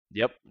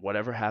Yep,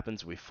 whatever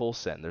happens, we full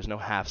send. There's no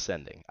half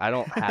sending. I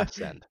don't half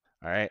send.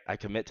 All right, I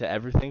commit to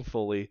everything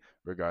fully,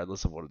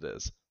 regardless of what it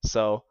is.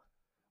 So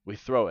we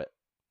throw it,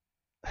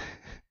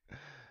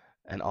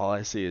 and all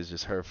I see is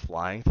just her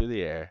flying through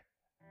the air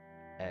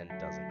and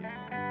doesn't get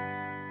caught.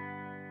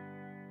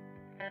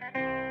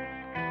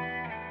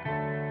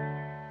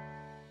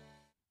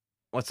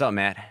 What's up,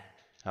 Matt?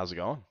 How's it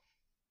going?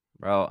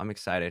 Bro, I'm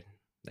excited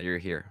that you're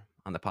here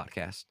on the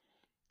podcast.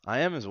 I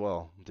am as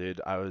well,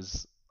 dude. I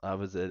was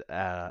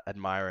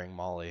admiring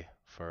Molly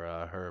for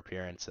her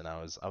appearance, and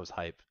I was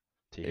hyped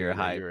to You're hear that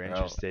you hype, were bro.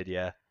 interested.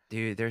 Yeah.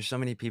 Dude, there's so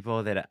many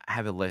people that I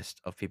have a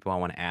list of people I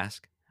want to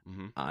ask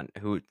Mhm. on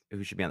who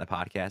should be on the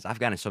podcast. I've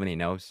gotten so many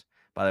no's,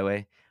 by the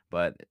way,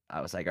 but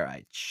I was like, all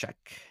right, check,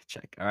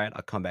 check. All right,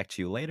 I'll come back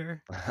to you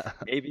later,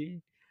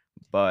 maybe.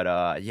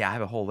 But yeah, I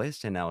have a whole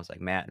list, and I was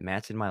like,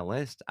 Matt's in my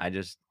list. I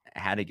just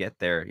had to get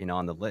there,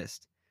 on the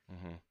list.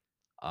 Mhm.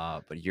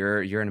 But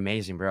you're an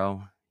amazing,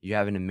 bro. You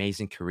have an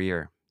amazing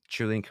career,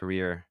 truly in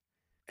career.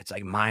 It's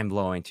like mind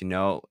blowing to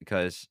know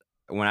because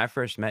when I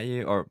first met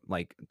you, or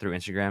like through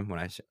Instagram, when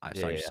I Yeah, saw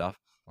yeah, your yeah. stuff,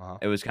 Uh-huh.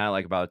 it was kind of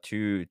like about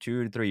two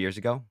to 3 years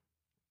ago,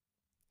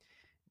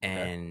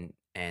 Okay.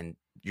 and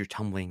you're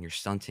tumbling, you're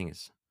stunting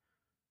is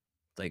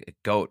like a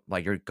goat,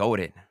 like you're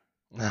goated.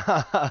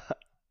 I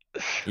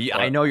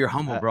Well, know you're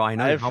humble, bro. I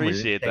know I you're humble.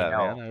 You're gonna appreciate say that,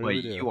 man. no, I but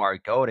really do. you are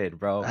goated,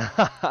 bro.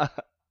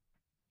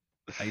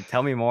 Like,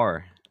 tell me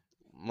more.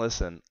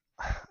 Listen,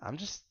 I'm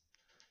just,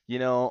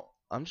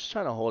 I'm just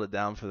trying to hold it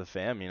down for the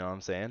fam, you know what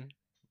I'm saying?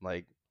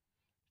 Like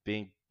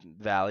being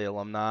Valley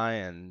alumni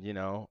and,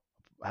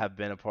 have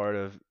been a part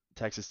of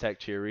Texas Tech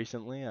cheer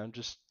recently. I'm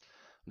just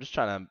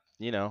trying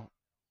to,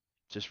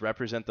 just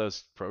represent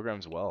those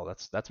programs well.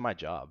 That's my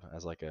job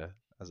as like a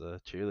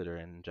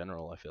cheerleader in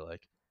general, I feel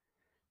like.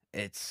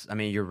 I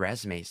mean, your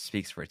resume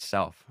speaks for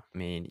itself.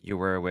 You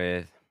were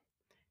with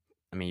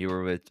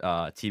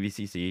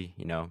TVCC,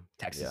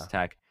 Texas Yeah,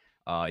 Tech.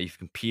 You've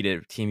competed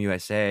with Team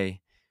USA,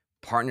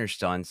 partner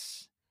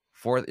stunts.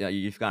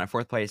 You've gotten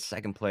fourth place,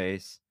 second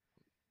place,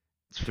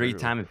 true.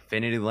 three-time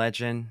Infinity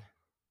Legend,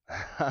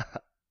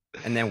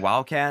 and then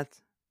Wildcat.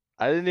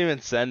 I didn't even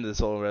send this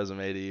whole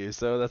resume to you,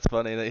 so that's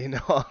funny that you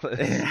know all this.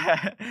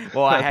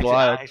 Well, That's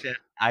wild.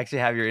 I actually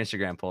have your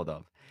Instagram pulled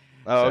up.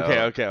 Oh, okay,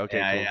 So okay, okay,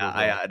 yeah, cool, yeah,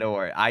 cool, cool. don't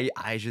worry.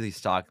 I usually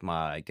stalk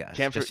my guests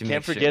just to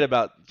make sure.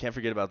 Can't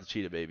forget about the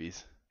cheetah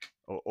babies,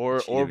 or The or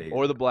Cheetah or, Babies.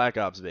 or the Black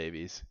Ops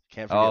babies.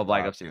 Can't Oh, forget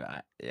Black Bob. Ops 2.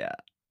 Yeah.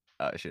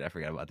 Oh shoot, I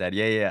forgot about that.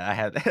 Yeah, yeah, I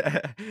had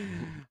that.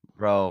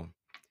 Bro,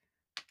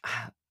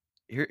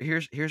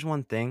 here's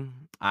one thing.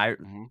 I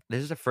Hmm.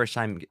 This is the first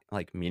time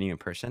like meeting in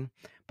person,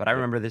 but I Yep.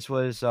 remember this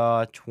was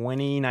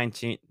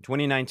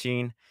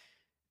 2019.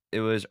 It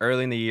was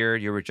early in the year.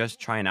 You were just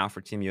trying out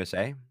for Team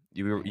USA. Hmm.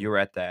 You were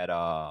at that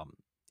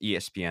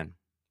ESPN.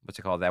 What's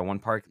it called? That one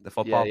park, the Yeah,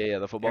 football yeah, yeah.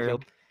 The football area.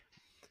 field.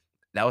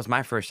 That was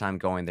my first time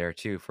going there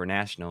too for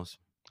nationals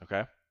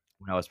Okay.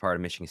 when I was part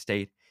of Michigan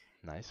State.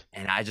 Nice.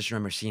 And I just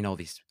remember seeing all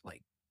these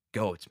like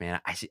goats,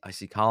 man. I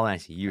see Colin, I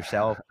see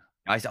yourself.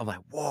 I'm like,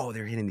 whoa,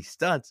 they're hitting these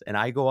stunts. And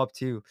I told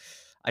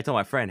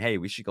my friend, hey,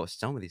 we should go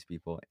stun with these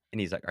people. And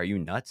he's like, are you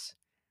nuts?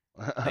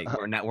 Like,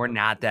 we're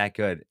not that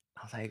good.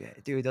 I was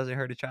like, dude, it doesn't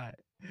hurt to try.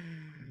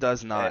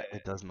 Does Eh, not.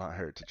 It does not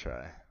hurt to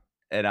try.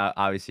 And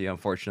obviously,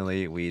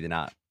 unfortunately, we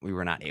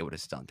were not able to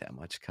stunt that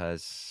much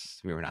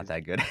because we were not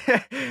that good.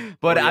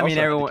 But Well, you I mean, also had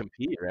to everyone,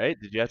 compete, right?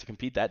 Did you have to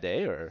compete that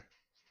day or?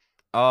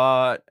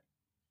 uh,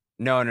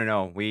 no, no,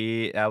 no. I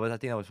think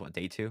that was what,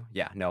 day two?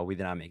 Yeah, no, we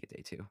did not make it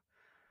day two.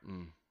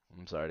 Mm,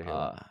 I'm sorry to hear that.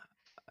 Uh,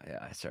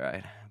 yeah, it's all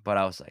right. But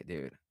I was like,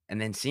 dude. And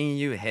then seeing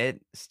you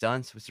hit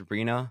stunts with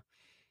Sabrina,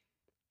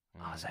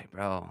 I was Mm. like,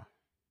 bro,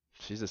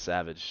 She's a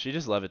savage. She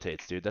just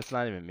levitates, dude. That's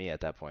not even me at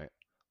that point.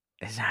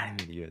 it's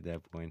not even you at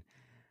that point.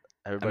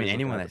 I mean, Everybody's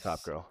looking at the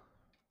top girl.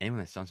 anyone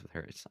that stunts with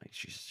her, it's like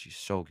she's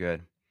so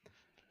good.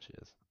 She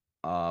is.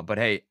 But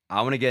hey,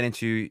 I want to get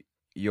into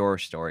your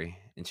story,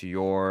 into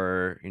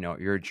your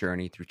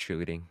journey through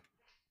cheerleading.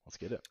 Let's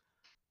get it.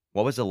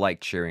 What was it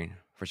like cheering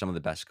for some of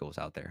the best schools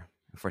out there,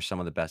 for some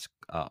of the best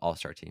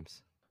all-star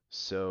teams?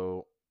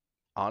 So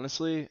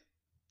honestly,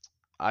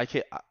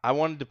 I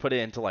wanted to put it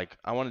into like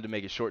I wanted to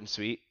make it short and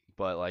sweet,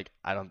 but like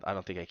I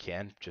don't think I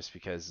can just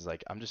because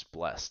like I'm just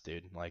blessed,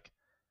 dude. Like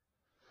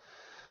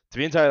to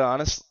be entirely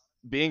honest,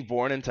 being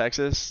born in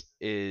Texas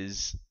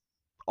is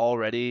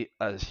already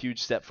a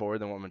huge step forward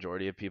than what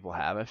majority of people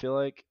have, I feel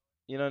like.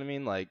 You know what I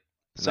mean? Like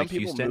some Like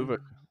people move it,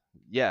 Houston?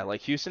 yeah,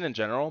 like Houston in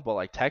general, but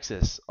like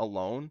Texas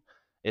alone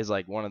is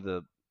like one of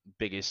the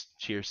biggest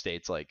cheer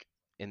states like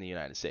in the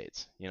United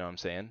States. You know what I'm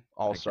saying?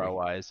 I All-star agree.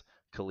 wise,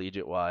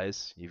 collegiate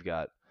wise, you've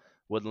got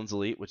Woodlands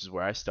Elite, which is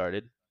where I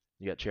started.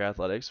 You got Cheer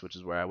Athletics, which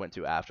is where I went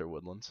to after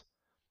Woodlands.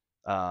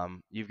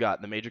 You've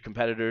got the major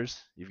competitors.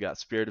 You've got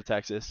Spirit of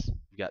Texas.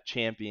 You've got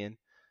Champion.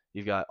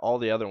 You've got all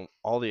the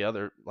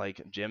other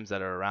like gyms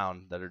that are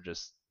around that are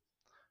just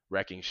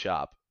wrecking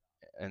shop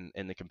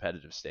in the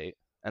competitive state.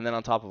 And then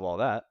on top of all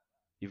that,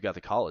 you've got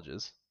the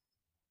colleges.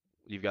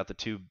 You've got the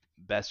two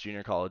best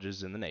junior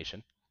colleges in the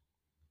nation,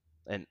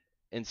 and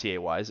NCAA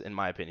wise, in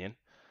my opinion.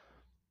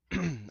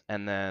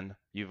 and then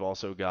you've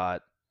also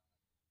got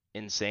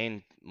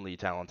insanely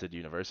talented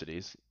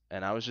universities.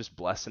 And I was just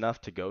blessed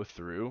enough to go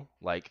through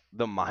like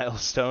the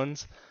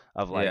milestones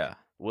of like Yeah.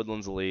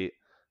 Woodlands Elite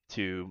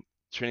to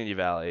Trinity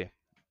Valley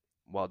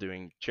while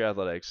doing cheer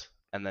athletics,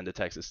 and then to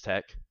Texas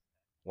Tech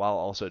while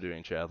also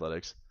doing cheer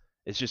athletics.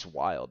 It's just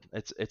wild.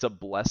 It's a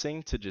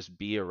blessing to just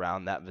be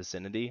around that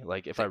vicinity.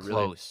 Like if It's I like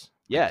really, like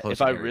yeah, if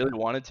close I area. really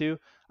wanted to,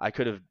 I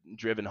could have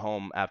driven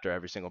home after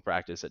every single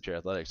practice at cheer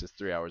athletics. It's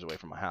 3 hours away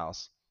from my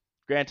house.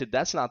 Granted,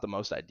 that's not the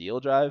most ideal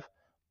drive,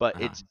 but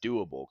Uh-huh. it's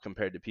doable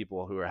compared to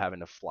people who are having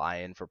to fly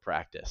in for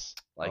practice.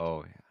 Like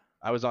Oh yeah.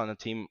 I was on a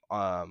team,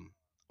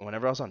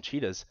 whenever I was on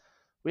Cheetahs,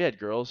 we had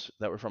girls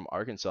that were from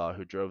Arkansas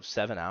who drove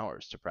 7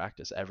 hours to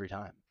practice every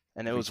time,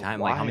 and it Every was time,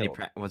 like how many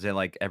wild. was it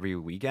like every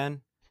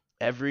weekend?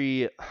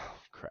 Every oh,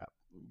 crap,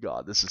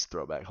 God, this is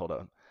throwback. Hold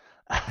on.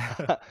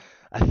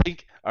 I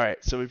think all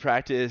right. So we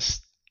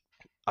practiced.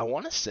 I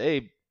want to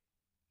say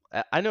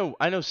I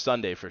know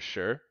Sunday for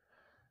sure,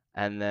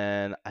 and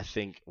then I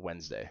think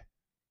Wednesday.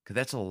 Because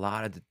that's a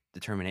lot of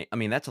determination. I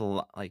mean, that's a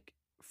lot. Like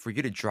for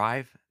you to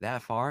drive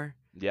that far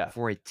Yeah,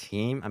 for a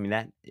team. I mean,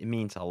 that it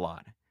means a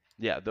lot.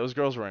 yeah. Those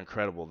girls were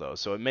incredible though,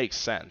 so it makes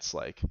sense.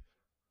 Like,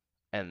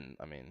 and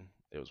I mean,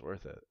 it was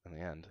worth it in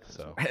the end.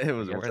 So It I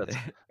was guess worth that's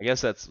it. I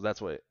guess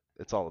that's what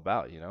it's all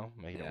about,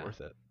 making it Yeah.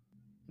 worth it.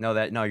 No,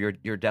 no,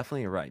 you're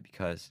definitely right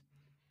because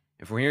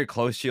if when you're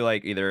close to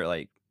like either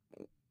like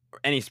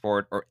any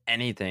sport or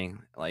anything,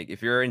 like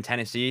if you're in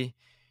Tennessee,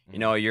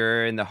 Hmm.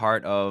 you're in the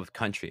heart of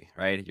country,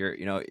 right?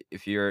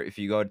 If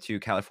you go to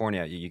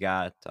California, you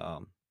got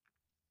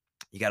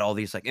all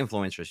these like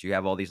influencers, you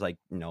have all these like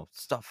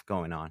stuff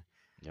going on.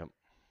 Yep.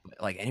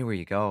 But, like anywhere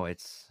you go,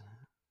 it's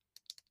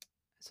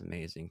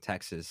amazing.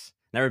 Texas,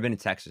 never been to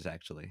Texas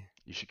actually.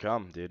 You should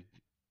come, dude.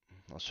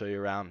 I'll show you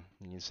around.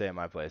 You can stay at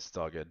my place. It's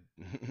all good.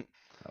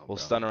 Oh, We'll bro.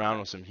 stun around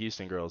with some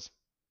Houston girls.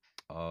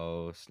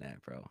 Oh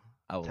snap, bro.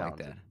 I would like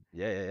Talented. that.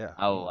 Yeah, yeah, yeah.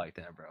 I would like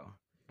that, bro.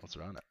 Let's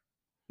run it.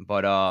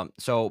 But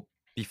so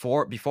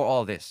before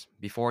all this,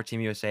 before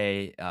Team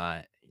USA,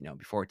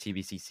 before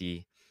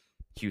TBCC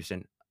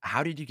Houston,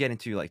 how did you get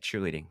into like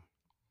cheerleading?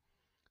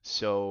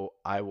 So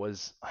I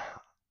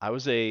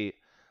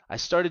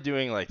started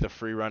doing like the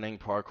free running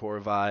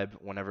parkour vibe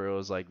whenever it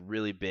was like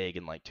really big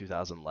in like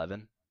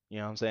 2011. You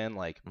know what I'm saying?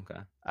 Like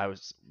Okay.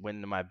 went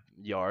into my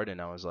yard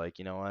and I was like,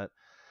 you know what?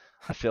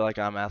 I feel like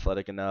I'm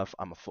athletic enough.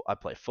 I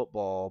play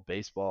football,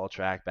 baseball,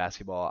 track,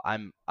 basketball.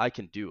 I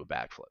can do a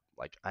backflip.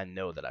 Like I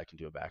know that I can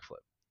do a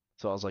backflip.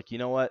 So I was like, you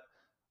know what?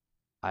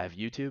 I have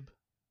YouTube.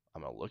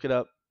 I'm gonna look it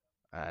up.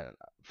 And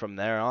from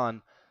there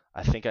on,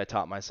 I think I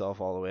taught myself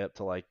all the way up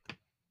to like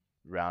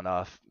round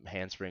off,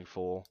 handspring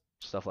full,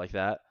 stuff like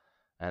that.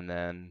 And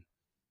then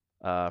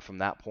from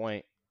that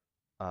point,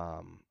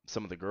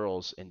 some of the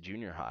girls in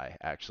junior high,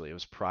 actually, it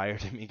was prior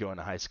to me going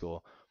to high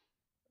school,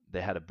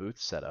 they had a booth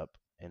set up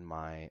in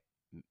my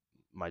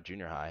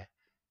junior high,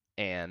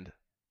 and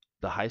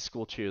the high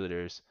school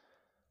cheerleaders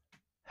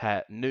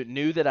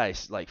knew that I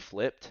like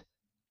flipped,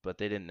 but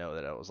they didn't know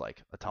that I was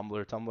like a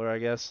tumbler, I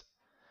guess.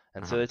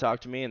 And so Uh-huh. they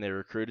talked to me and they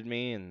recruited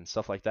me and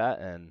stuff like that.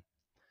 And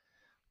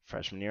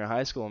freshman year of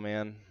high school,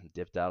 man,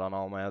 dipped out on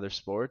all my other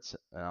sports.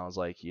 And I was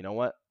like, you know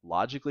what?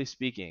 Logically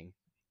speaking,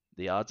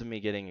 the odds of me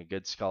getting a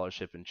good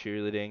scholarship in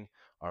cheerleading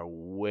are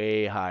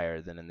way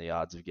higher than in the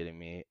odds of getting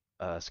me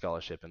a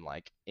scholarship in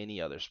like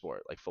any other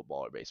sport, like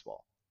football or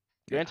baseball.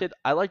 Yeah. Granted,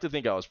 I like to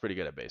think I was pretty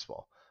good at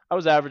baseball. I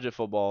was average at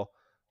football,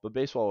 but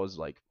baseball was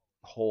like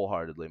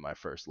wholeheartedly my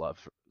first love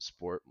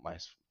sport, my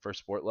first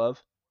sport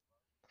love.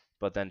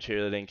 But then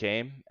cheerleading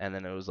came, and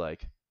then it was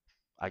like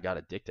I got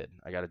addicted.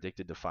 I got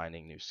addicted to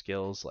finding new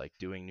skills, like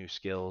doing new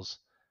skills.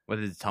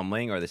 Whether it's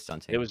tumbling or the It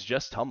stunting. was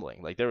just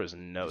tumbling. Like there was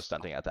no Just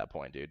stunting at that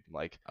point, dude.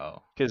 Like,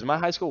 oh. because my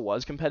high school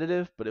was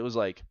competitive, but it was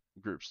like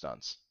group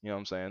stunts. You know what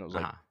I'm saying? It was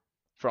like Uh-huh.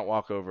 front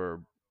walk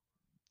over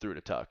through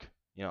to tuck.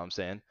 You know what I'm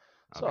saying?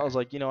 So I Okay. was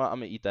like, you know what? I'm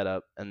gonna eat that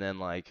up, and then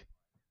like,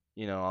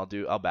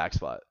 I'll back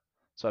spot.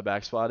 So I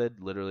back spotted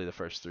literally the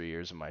first 3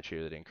 years of my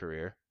cheerleading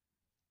career,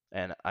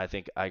 and I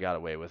think I got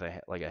away with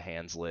like a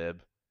hands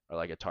lib or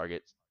like a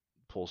target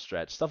pull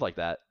stretch, stuff like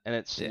that. And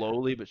it Yeah.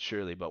 slowly but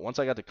surely. But once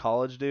I got to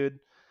college, dude,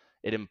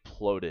 it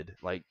imploded.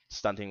 Like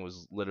stunting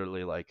was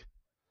literally like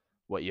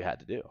what you had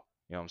to do. You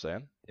know what I'm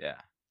saying?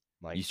 Yeah.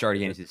 Like You started if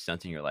getting it, into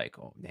stunting, you're like,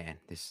 oh man,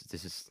 this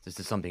is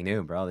something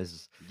new, bro. This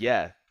is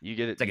yeah, you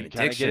get it. it's like an You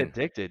kind of get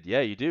addiction. addicted. Yeah,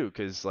 you do.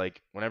 Cause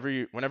like whenever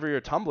you're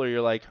a tumbler,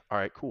 you're like, all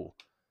right, cool.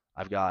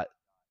 I've got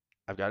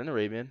I've got an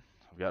Arabian.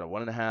 I've got a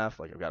 1.5.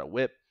 Like I've got a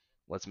whip.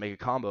 Let's make a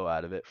combo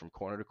out of it from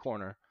corner to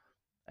corner.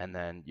 And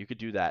then you could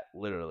do that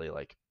literally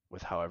like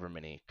with however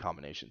many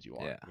combinations you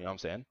want. Yeah. You know what I'm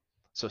saying?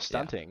 So Yeah.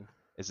 stunting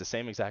is the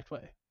same exact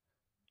way.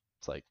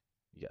 It's like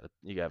you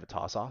gotta have a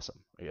toss awesome,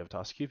 or you have a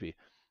toss QP,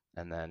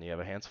 and then you have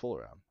a hands full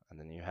around, and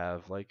then you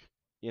have like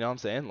you know what I'm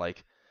saying?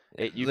 Like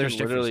Yeah. it you There's can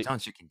different literally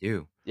stunts you can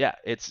do. yeah,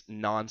 it's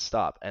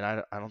nonstop. And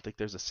I don't think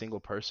there's a single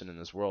person in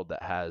this world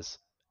that has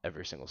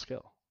every single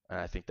skill. And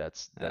I think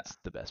that's Yeah. that's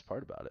the best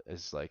part about it.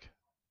 It's It's like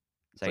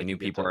like new you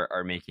get people to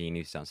are making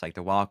new stunts. Like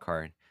the wild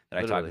card that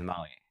I talked with literally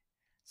Molly.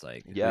 It's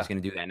like, who's Yeah.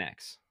 gonna do that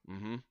next?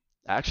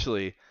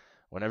 Actually,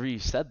 whenever you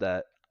said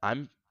that,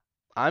 I'm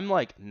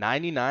like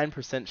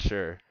 99%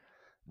 sure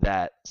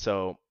that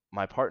so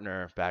my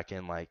partner back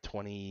in like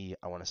 20,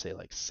 I want to say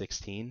like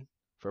 16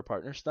 for a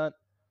partner stunt.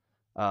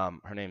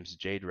 Her name's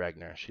Jade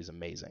Regner. She's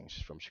amazing.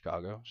 She's from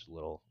Chicago. She's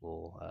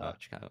a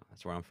Chicago.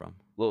 That's where I'm from.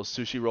 little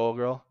sushi roll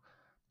girl.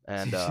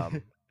 And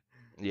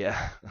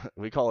yeah,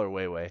 we call her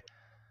Wei Wei.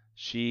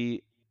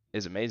 She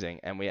is amazing,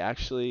 and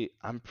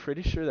I'm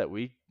pretty sure that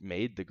we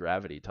made the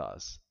gravity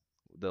toss,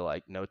 the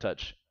like no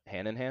touch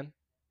hand in hand,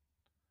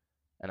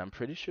 and I'm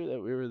pretty sure that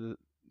we were the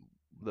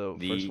first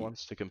The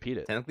ones to compete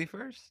it. technically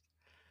first.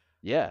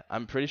 Yeah,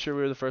 I'm pretty sure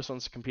we were the first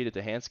ones to compete at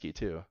the hand ski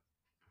too.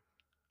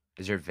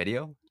 Is there a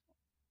video?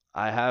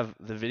 I have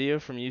the video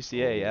from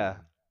UCA, Oh, yeah.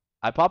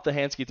 I popped the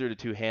hand ski through to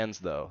two hands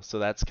though, so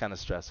that's kind of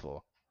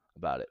stressful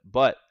about it.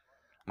 But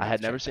I'm I gonna have had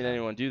to never check seen that out.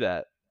 anyone do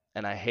that,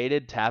 and I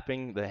hated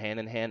tapping the hand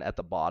in hand at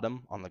the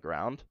bottom on the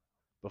ground Uh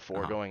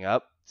before huh. going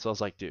up. So I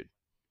was like, dude,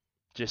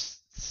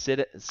 just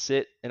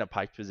sit in a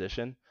pike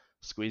position,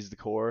 squeeze the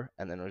core,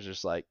 and then it was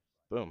just like,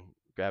 boom,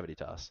 gravity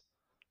toss.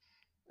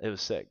 It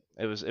was sick.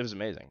 It was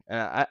amazing,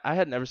 and I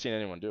had never seen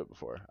anyone do it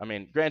before. I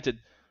mean, granted,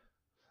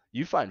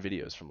 you find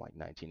videos from like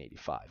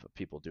 1985 of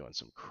people doing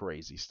some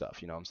crazy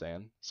stuff. You know what I'm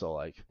saying? So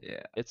like,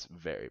 Yeah. it's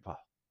very You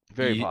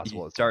possible that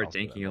someone start else did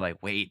thinking, it. you're But like,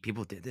 wait,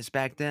 people did this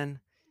back then?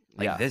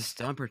 Like yeah, this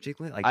stunt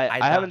particularly? Like I I I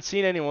thought, haven't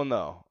seen anyone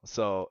though.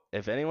 So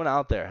if anyone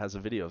out there has a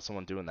video of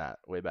someone doing that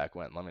way back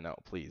when, let me know,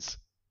 please.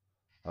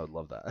 I would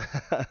love that.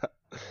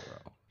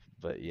 bro,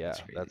 But that's yeah,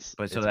 crazy. that's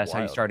But so it's that's how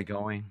you wild. started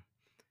going.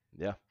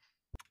 Yeah.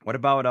 What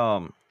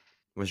about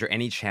was there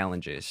any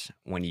challenges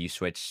when you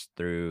switched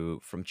through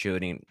from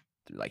cheerleading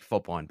to like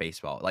football and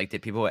baseball? Like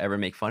did people ever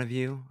make fun of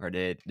you or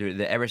did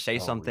they ever say Oh yeah.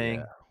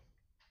 something?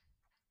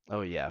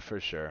 Oh yeah, for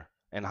sure.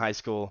 In high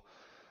school,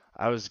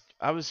 I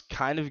was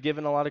kind of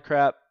given a lot of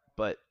crap,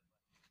 but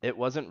it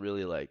wasn't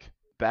really like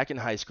back in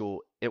high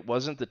school, it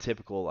wasn't the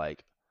typical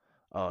like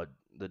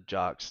the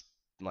jocks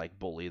like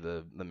bully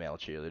the male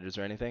cheerleaders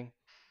or anything,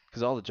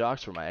 because all the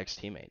jocks were my ex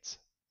teammates.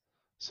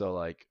 So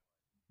like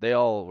they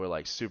all were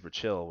like super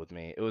chill with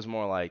me. It was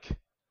more like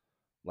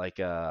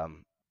I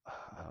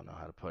don't know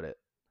how to put it.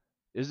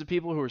 It was the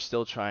people who were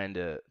still trying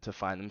to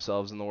find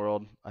themselves in the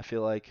world, I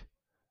feel like,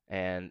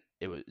 and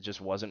it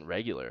just wasn't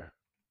regular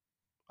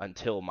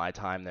until my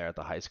time there at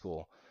the high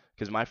school.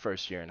 Because my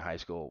first year in high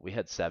school, we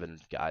had 7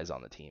 guys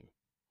on the team,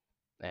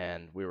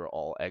 and we were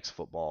all ex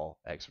football,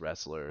 ex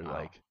wrestler, Wow.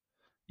 like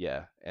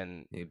yeah,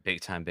 and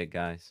Big time big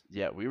guys.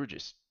 yeah, we were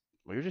just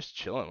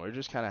chilling. We were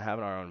just kind of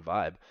having our own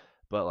vibe.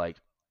 But like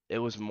it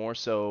was more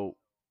so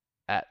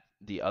at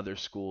the other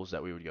schools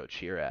that we would go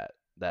cheer at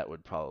that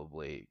would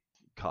probably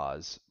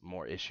cause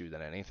more issue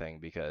than anything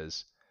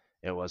because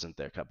it wasn't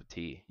their cup of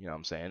tea. You know what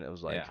I'm saying? Yeah. It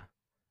was Like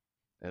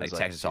like,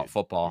 Texas all dude, these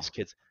football.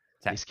 kids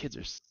Te- these kids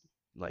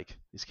are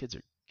these kids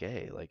are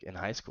gay like in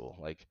high school.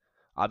 Like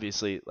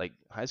obviously like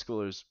high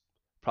schoolers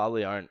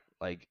probably aren't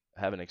like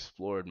haven't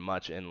explored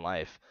much in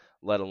life,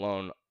 let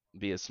alone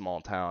be a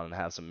small town and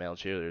have some male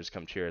cheerleaders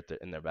come cheer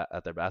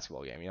at their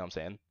basketball game. You know what I'm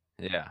saying?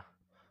 yeah.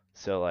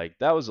 So like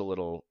that was a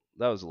little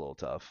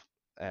tough.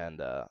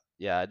 And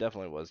yeah, I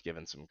definitely was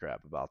given some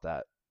crap about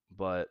that,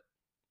 but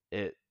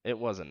it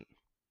wasn't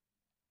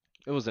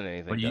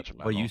anything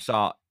detrimental.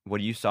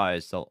 What you saw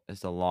is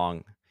the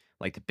long,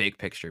 like the big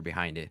picture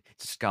behind it.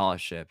 It's a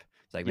scholarship.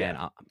 It's like, man,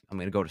 Yeah. I'm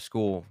gonna go to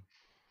school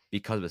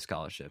because of a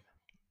scholarship.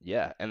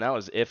 Yeah, and that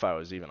was if I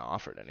was even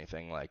offered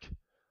anything like,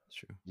 It's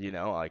true.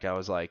 like I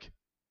was like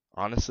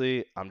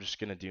honestly, I'm just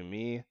going to do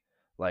me.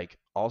 Like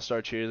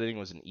all-star cheerleading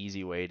was an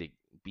easy way to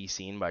be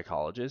seen by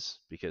colleges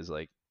because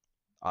like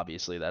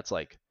obviously that's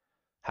like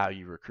how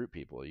you recruit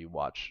people. You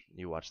watch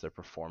their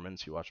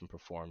performance, you watch them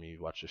perform, you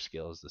watch their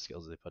skills, the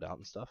skills they put out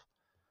and stuff.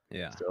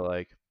 Yeah. So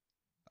like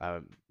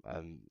I'm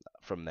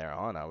from there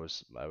on I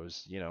was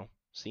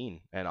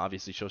seen, and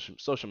obviously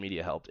social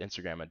media helped.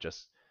 Instagram had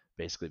just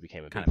basically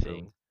became a Kind big of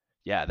thing. boom.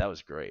 Yeah, that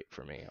was great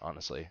for me,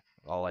 honestly.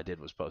 All I do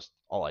is post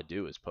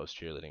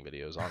cheerleading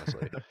videos,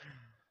 honestly.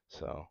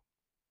 So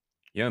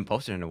You haven't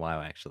posted in a while,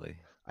 actually.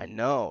 I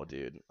know,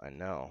 dude. I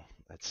know.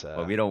 It's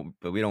But we don't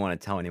want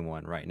to tell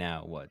anyone right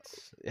now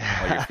what's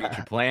what your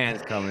future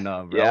plans coming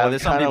up, bro. yeah, Well, I'm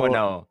there's some kind people of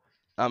know.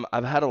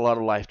 I've had a lot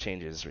of life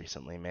changes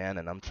recently, man,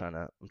 and I'm trying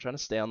to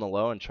stay on the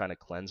low and trying to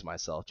cleanse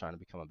myself, trying to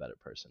become a better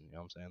person. You know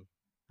what I'm saying?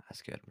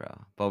 That's good, bro.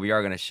 But we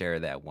are gonna share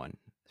that one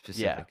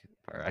Yeah, specific.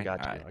 All I right. got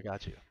All you. right. I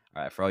got you.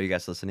 All right. For all you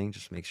guys listening,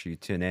 just make sure you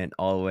tune in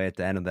all the way at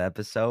the end of the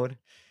episode.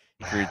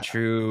 If you're a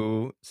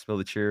true Spill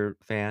the Cheer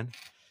fan,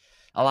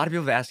 a lot of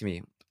people have asked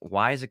me,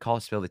 why is it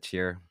called Spill the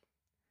Cheer?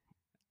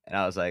 And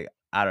I was like,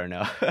 I don't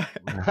know.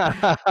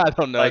 I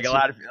don't know. Like a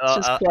lot of It's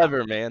just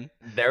clever, man.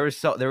 there were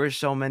so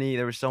many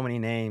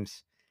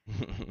names,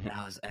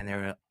 and they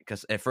were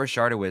because it first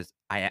started with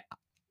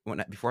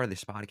before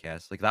this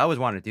podcast, like I always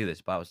wanted to do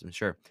this, but I wasn't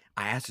sure.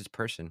 I asked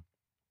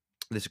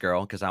this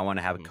girl, because I want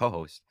to have a Mhm.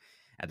 co-host.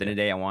 At the end Yeah. of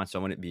the day, I want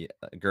someone to be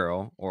a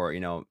girl or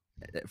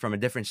from a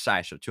different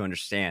side, so to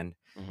understand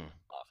Mhm.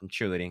 from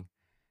cheerleading.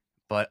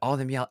 But all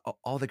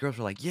the girls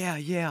were like, "Yeah,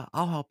 yeah,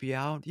 I'll help you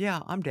out.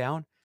 Yeah, I'm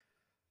down."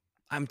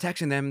 I'm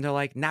texting them, they're,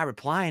 like, not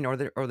replying or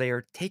they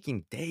are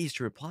taking days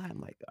to reply. I'm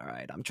like,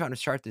 "Alright, I'm trying to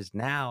start this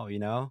now," you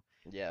know?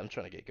 Yeah, I'm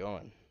trying to get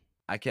going.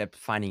 I kept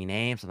finding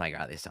names. I'm like,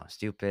 "Alright, this sounds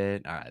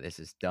stupid. Alright, this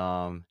is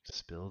dumb."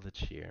 Spill the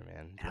cheer,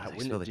 man. And I was like,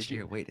 When "Spill the did you?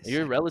 cheer. Wait a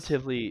You're second."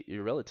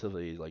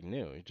 relatively like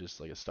new. You're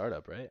just like a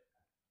startup, right?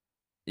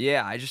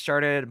 Yeah, I just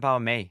started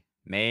about May.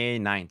 May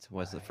 9th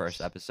was the first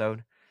Nice.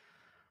 episode.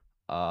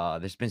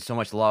 There's been so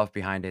much love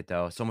behind it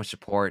though, so much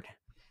support,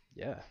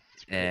 Yeah,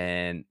 it's great.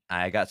 and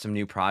I got some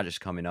new projects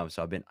coming up,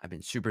 so I've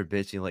been super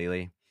busy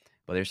lately,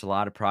 but there's a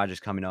lot of projects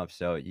coming up,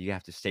 so you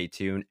have to stay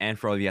tuned, and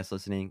for all of you guys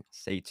listening,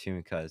 stay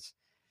tuned because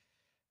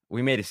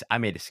I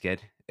made a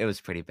skit. It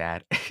was pretty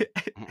bad.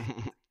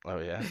 Oh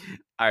yeah,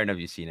 I don't know if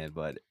you've seen it,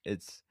 but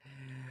it's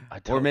I we're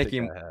don't think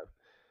making I have.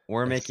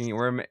 we're It's making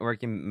we're ma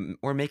working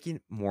we're making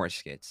more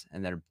skits,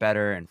 and they're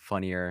better and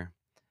funnier,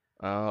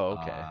 oh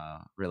okay.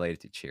 related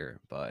to cheer,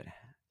 but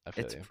I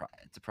feel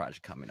it's a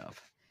project coming up.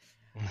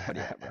 you. But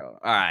yeah, bro.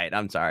 Alright,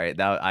 I'm sorry.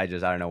 That I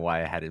don't know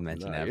why I had to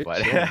mention No, that, you're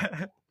but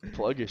chilling.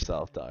 Plug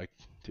yourself, dog.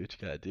 Do what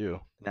you gotta do.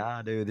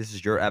 nah, dude, this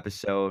is your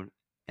episode,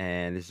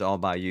 and this is all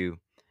about you.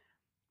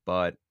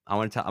 But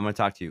I'm gonna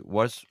talk to you.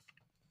 What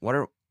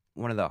are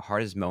one of the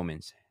hardest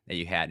moments that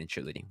you had in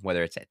cheerleading,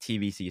 whether it's at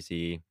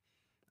TVCC,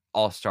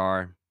 All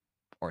Star,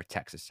 or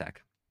Texas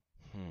Tech?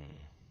 Hmm.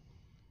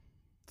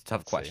 It's a tough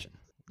Let's see. question.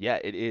 Yeah,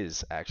 it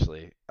is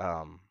actually.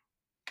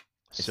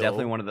 It's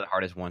definitely So one of the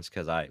hardest ones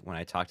because when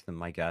I talk to them,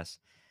 my guess,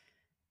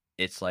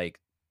 it's like,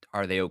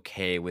 are they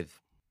okay with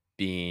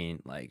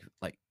being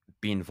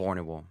being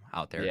vulnerable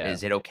out there? yeah.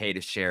 Is it okay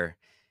to share?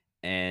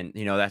 And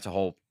that's a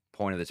whole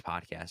point of this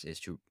podcast is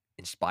to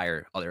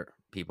inspire other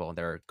people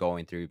that are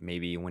going through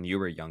maybe when you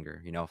were younger,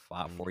 5,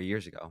 Mm. 4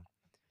 years ago.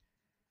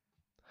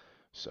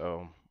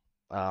 So,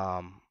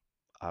 um,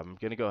 I'm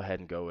gonna go ahead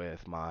and go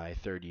with my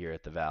third year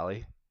at the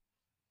Valley,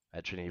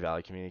 at Trinity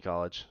Valley Community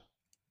College.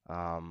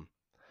 Um,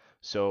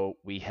 so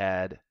we're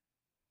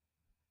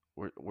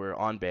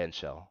on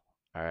bandshell.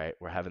 All right,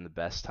 we're having the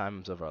best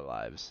times of our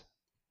lives.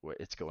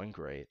 It's going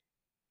great.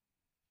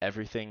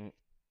 Everything,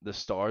 the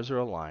stars are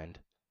aligned.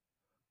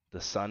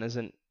 The sun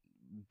isn't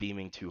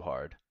beaming too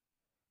hard,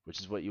 which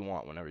is what you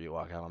want whenever you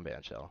walk out on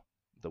bandshell.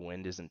 The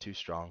wind isn't too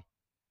strong.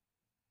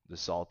 The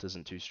salt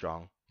isn't too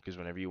strong because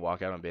whenever you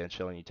walk out on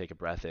bandshell and you take a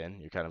breath in,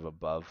 you're kind of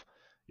above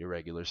your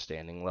regular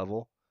standing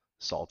level.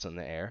 Salt's in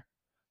the air,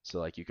 so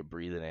like you could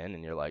breathe it in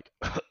and you're like,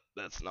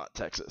 that's not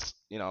Texas.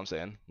 You know what I'm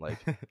saying? Like,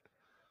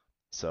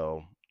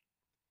 so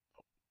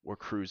we're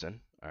cruising.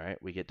 All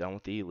right, we get done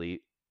with the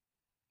elite.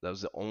 That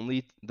was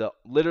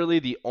literally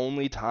the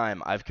only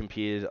time I've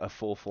competed a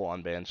full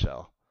on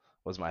bandshell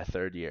was my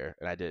third year,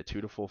 and I did a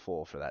two to full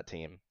for that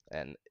team,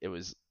 and it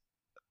was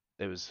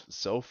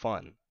so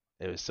fun.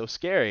 It was so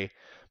scary,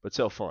 but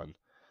so fun.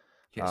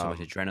 You had so much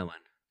Um,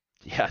 adrenaline.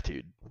 yeah,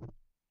 dude.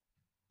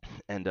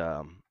 And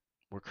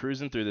we're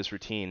cruising through this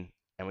routine,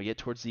 and we get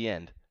towards the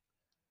end,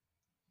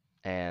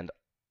 and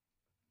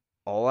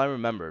all I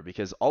remember,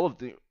 because all of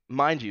the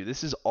mind you,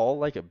 this is all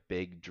like a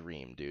big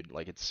dream, dude.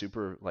 Like it's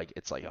super, like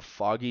it's like a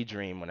foggy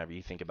dream whenever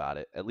you think about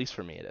it. At least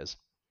for me, it is.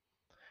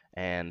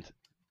 And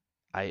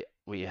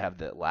we have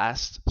the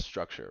last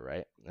structure,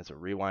 right? It's a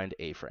rewind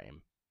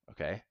A-frame.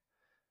 Okay.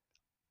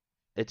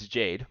 It's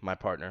Jade, my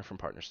partner from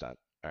Partner Stunt.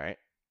 All right.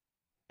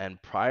 And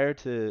prior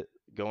to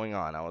going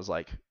on, I was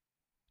like,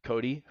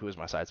 Cody, who was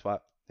my side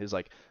spot, he was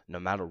like, no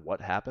matter what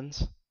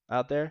happens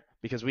out there,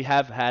 because we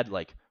had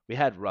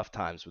rough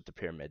times with the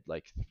pyramid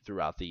like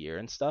throughout the year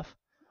and stuff.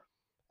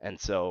 And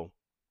so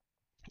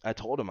I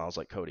told him, I was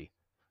like, Cody,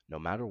 no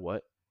matter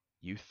what,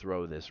 you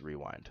throw this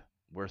rewind.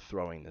 We're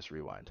throwing this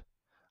rewind.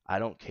 I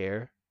don't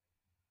care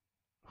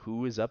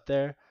who is up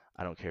there.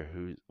 I don't care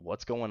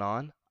what's going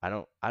on. I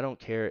don't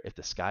care if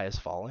the sky is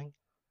falling.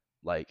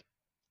 Like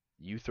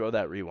you throw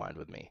that rewind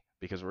with me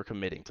because we're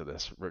committing to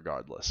this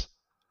regardless.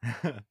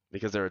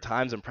 Because there were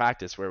times in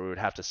practice where we would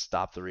have to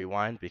stop the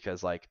rewind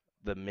because like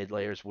the mid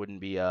layers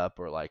wouldn't be up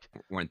or like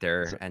Weren't so,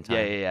 there in yeah, time.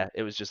 yeah, yeah.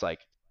 It was just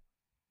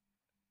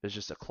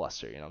a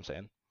cluster, you know what I'm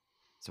saying?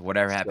 So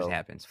whatever happens, So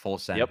happens. Full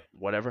send. yep,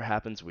 whatever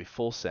happens, we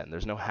full send.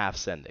 There's no half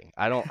sending.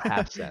 I don't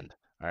half send.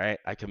 All right,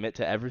 I commit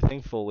to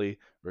everything fully,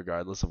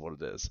 regardless of what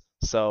it is.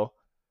 So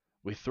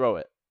we throw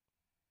it,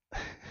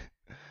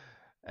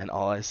 and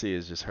all I see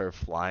is just her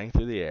flying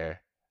through the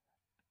air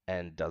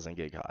and doesn't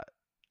get caught.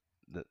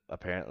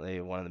 Apparently,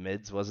 one of the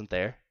mids wasn't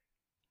there,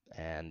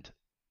 and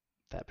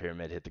that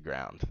pyramid hit the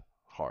ground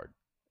hard.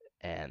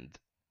 And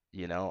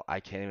I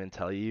can't even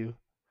tell you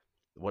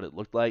what it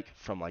looked like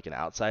from like an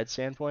outside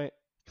standpoint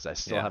because I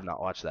still Yeah. have not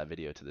watched that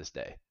video to this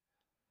day.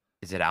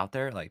 Is it out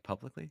there like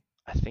publicly?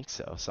 I think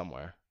so,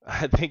 somewhere.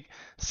 I think I'm gonna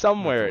have to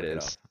somewhere it look it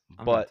up. is,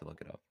 I'm gonna have but to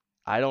look it up.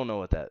 I don't know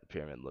what that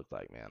pyramid looked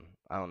like, man.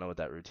 I don't know what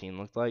that routine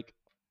looked like.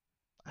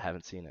 I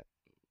haven't seen it.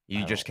 You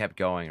I just don't. kept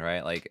going,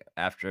 right? Like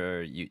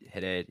after you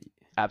hit it.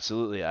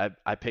 Absolutely.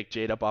 I picked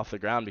Jade up off the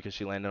ground because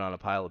she landed on a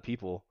pile of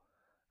people.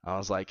 I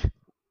was like,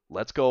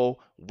 "Let's go.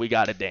 We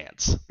got to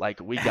dance. Like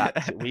we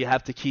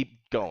have to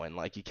keep going.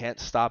 Like you can't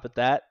stop at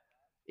that.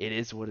 it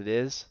is what it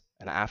is.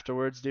 And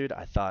afterwards, dude,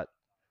 I thought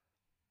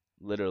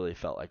literally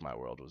felt like my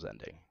world was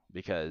ending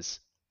because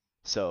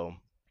so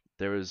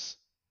there was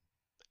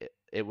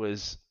it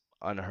was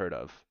unheard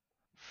of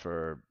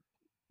for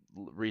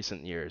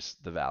recent years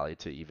the Valley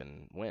to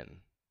even win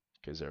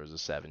because there was a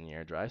 7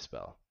 year dry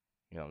spell.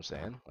 You know what I'm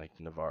Uh-huh. saying? Like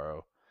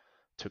Navarro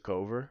took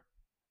over,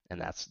 and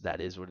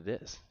that is what it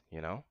is.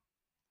 You know.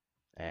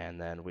 And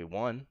then we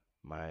won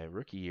my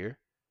rookie year,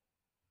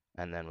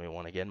 and then we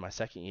won again my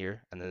second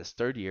year, and then this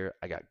third year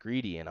I got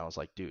greedy and I was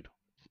like, dude,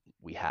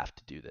 we have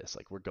to do this.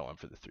 Like we're going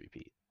for the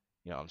three-peat.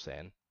 You know what I'm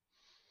saying?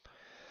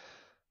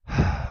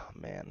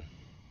 Man,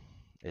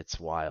 it's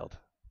wild.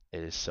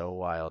 It is so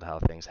wild how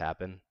things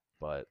happen,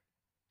 but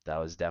that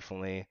was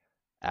definitely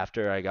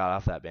after I got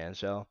off that band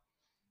shell,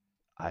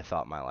 I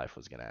thought my life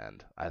was gonna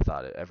end. I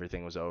thought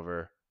everything was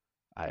over.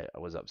 I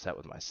was upset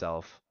with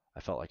myself. I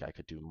felt like I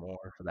could do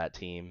more for that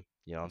team.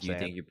 You know what I'm Do you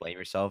think saying? you blame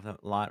yourself a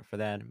lot for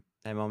that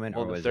moment,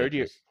 Well, or the was it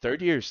just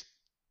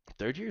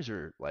third years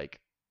are like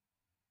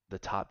the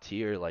top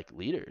tier like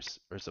leaders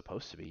are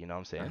supposed to be. You know what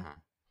I'm saying? uh-huh.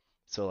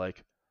 So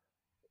like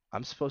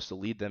I'm supposed to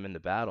lead them into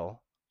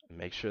battle and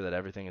make sure that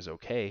everything is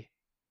okay.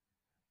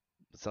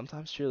 But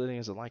sometimes cheerleading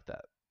isn't like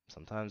that.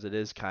 Sometimes it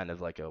is kind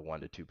of like a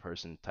 1 to 2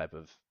 person type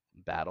of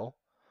battle,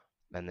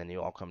 and then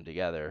you all come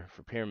together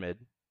for pyramid.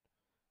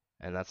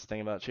 And that's the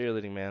thing about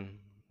cheerleading, man.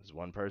 Is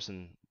one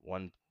person,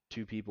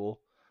 two people,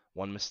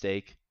 one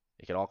mistake,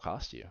 it could all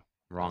cost you.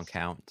 Wrong That's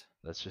count?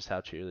 that's just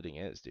how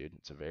cheerleading is, dude.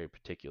 It's a very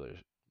particular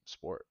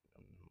sport.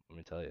 Let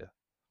me tell you.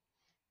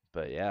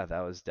 But yeah,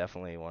 that was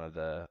definitely one of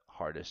the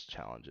hardest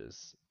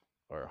challenges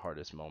or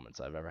hardest moments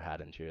I've ever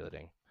had in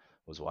cheerleading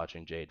was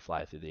watching Jade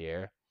fly through the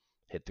air,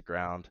 hit the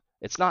ground.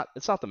 It's not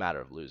the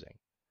matter of losing.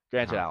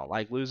 Granted, Uh-huh. I don't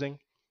like losing,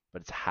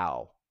 but it's It's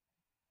how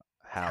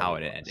how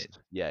we it ended. lost.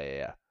 Yeah, yeah,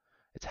 yeah.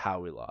 It's how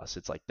we lost.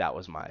 It's like that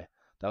was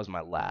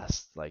my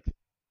last like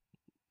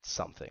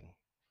something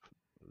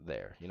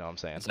there. You know what I'm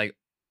saying? It's like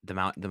the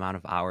amount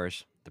of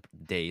hours, the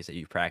days that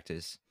you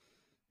practice.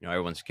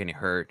 Everyone's getting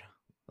hurt,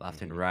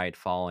 left and Hmm. right,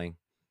 falling,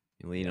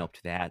 and leading Yeah. up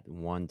to that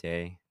one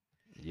day.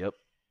 Yep.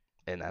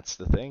 And that's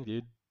the thing,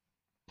 dude.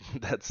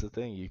 That's the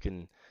thing. You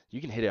can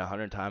hit it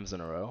 100 times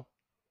in a row.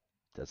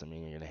 Doesn't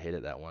mean you're gonna hit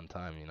it that one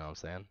time. You know what I'm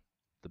saying?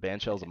 The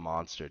bandshell's a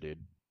monster,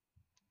 dude.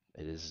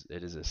 It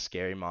is a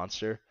scary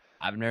monster.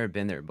 I've never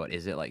been there, but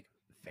is it like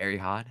very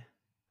hot?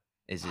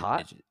 Is it?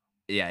 Hot.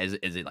 Yeah. Is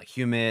it like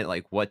humid?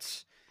 Like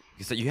what's?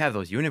 Because you have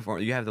those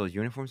uniforms. You have those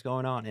uniforms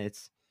going on.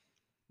 It's.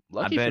 I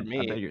Lucky for bet. I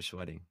me, bet you're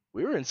sweating.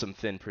 we were in some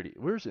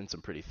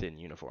pretty thin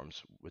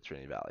uniforms with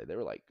Trinity Valley. They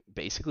were like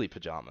basically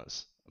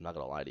pajamas. I'm not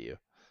gonna lie to you,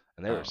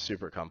 and they were Oh,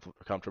 super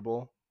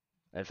comfortable.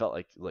 And it felt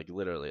like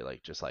literally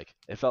like just like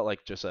it felt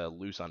like just a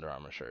loose Under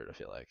Armour shirt. I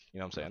feel like you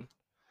know what I'm oh, saying.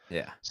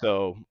 yeah.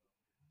 So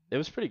it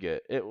was pretty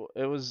good. It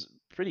was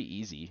pretty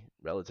easy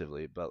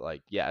relatively, but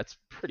like yeah, it's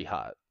pretty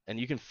hot, and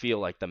you can feel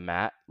like the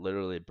mat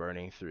literally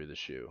burning through the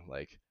shoe.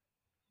 Like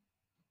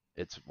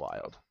it's Oh,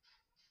 wild.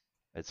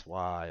 It's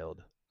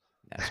wild.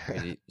 that's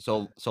crazy.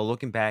 So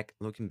looking back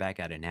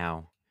at it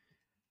now,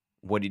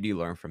 what did you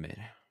learn from it?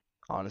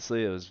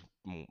 Honestly, it was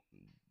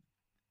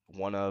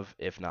one of,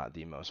 if not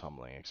the most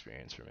humbling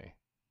experience for me.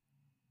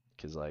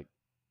 Cause like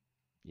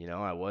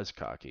I was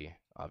cocky.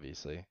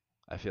 Obviously,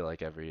 I feel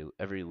like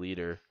every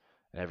leader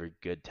and every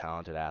good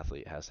talented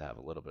athlete has to have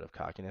a little bit of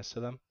cockiness to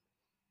them.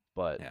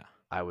 But Yeah.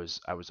 I was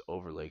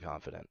overly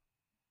confident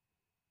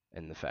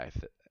in the fact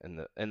that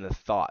in the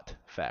thought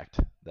fact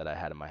that I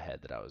had in my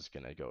head that I was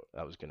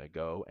gonna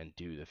go and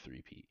do the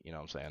three-peat. You know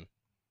what I'm saying?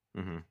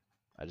 Mm-hmm.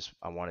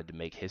 I wanted to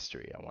make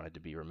history. I wanted to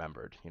be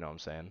remembered. You know what I'm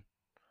saying?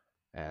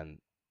 And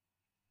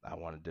I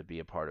wanted to be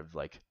a part of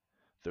like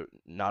the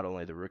not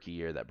only the rookie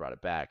year that brought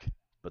it back,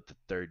 but the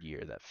third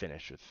year that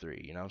finished with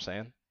three. You know what I'm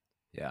saying?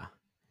 Yeah.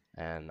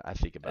 And I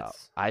think about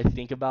That's. I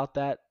think about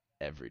that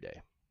every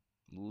day, It's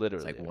like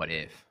literally every what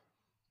day. if?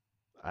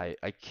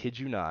 I kid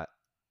you not.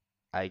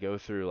 I go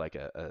through like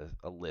a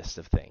list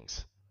of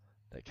things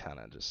that kind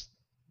of just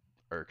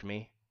irk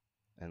me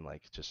and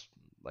like just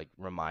like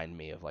remind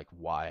me of like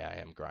why I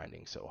am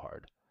grinding so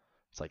hard.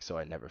 It's like so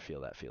I never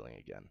feel that feeling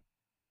again.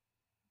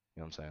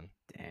 You know what I'm saying?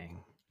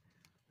 Dang.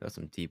 That's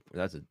some deep.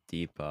 That's a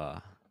deep.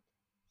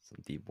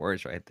 Some deep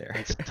words right there.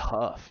 It's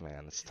tough,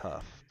 man. It's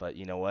tough. But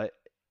you know what?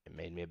 It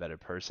made me a better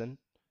person.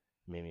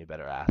 It made me a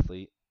better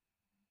athlete,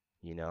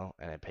 and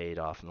it paid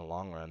off in the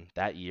long run.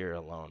 That year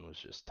alone was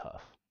just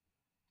tough.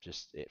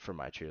 Just it for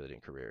my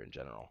cheerleading career in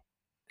general.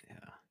 Yeah.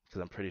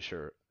 Because I'm pretty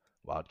sure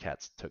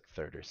Wildcats took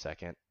third or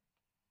second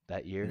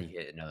that And year. you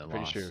hit another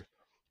Pretty loss. sure,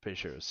 pretty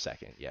sure it was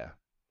second. Yeah,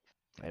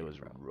 it Dang, was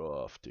bro.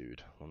 rough,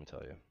 dude. Let me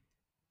tell you.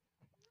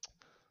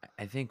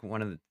 I think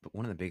one of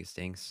the biggest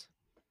things.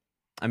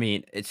 I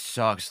mean, it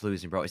sucks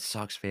losing, bro. It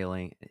sucks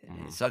failing. It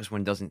Hmm. sucks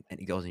when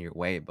it goes in your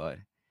way. But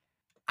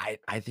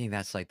I think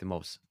that's like the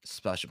most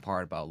special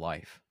part about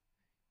life.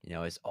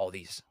 Is all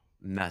these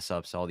mess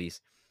ups, all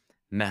these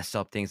messed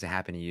up things that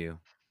happen to you.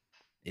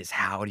 Is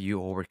how do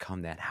you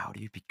overcome that? How do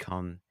you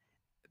become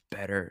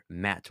better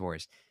Matt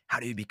Torres? How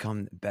do you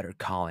become better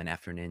Colin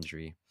after an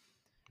injury?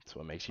 It's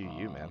what makes you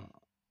you, Uh, man.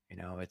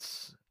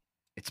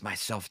 it's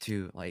myself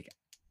too. Like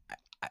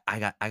I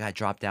got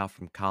dropped out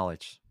from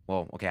college.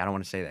 Well, okay, I don't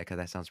want to say that because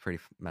that sounds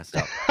pretty messed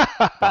up.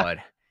 But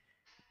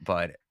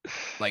but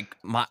like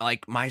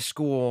my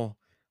school,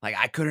 like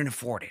I couldn't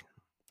afford it.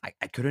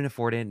 I couldn't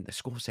afford it. The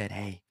school said,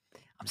 "Hey,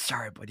 I'm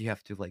sorry, but you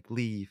have to like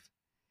leave."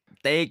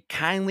 They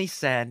kindly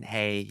said,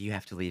 "Hey, you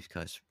have to leave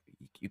because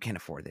you can't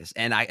afford this,"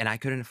 and I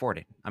couldn't afford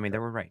it. I mean, they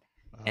were right,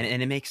 and Uh-huh.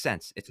 and it makes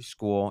sense. It's a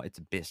school. It's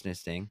a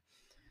business thing.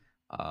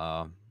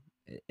 Um,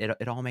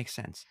 it all makes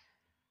sense.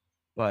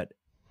 But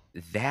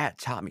that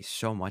taught me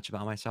so much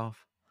about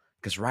myself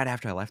because right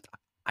after I left,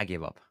 I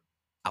gave up.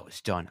 I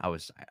was done. I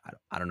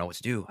don't know what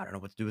to do. I don't know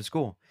what to do with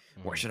school.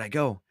 Where Mhm. should I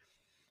go?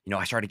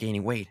 I started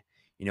gaining weight.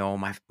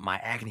 My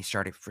acne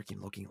started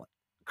freaking looking like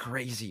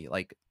crazy,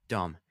 like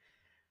dumb.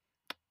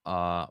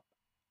 Uh,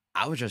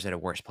 I was just at a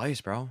worse place,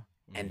 bro.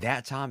 And Mhm.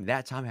 that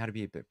time I had to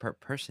be a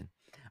person.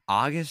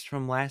 August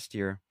from last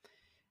year,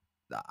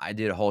 I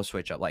did a whole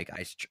switch up. Like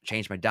I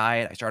changed my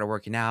diet. I started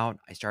working out.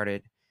 I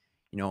started,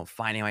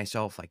 finding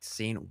myself, like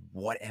seeing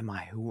what am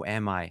I? Who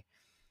am I?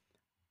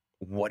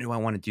 What do I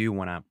want to do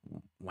when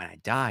I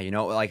die?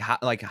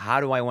 Like how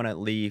do I want to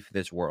leave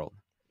this world?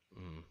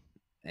 Mhm.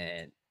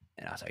 And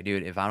and I was like,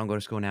 dude, if I don't go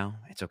to school now,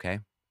 it's okay.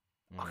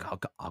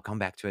 Mhm. I'll come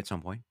back to it at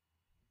some point.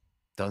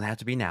 Doesn't have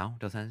to be now.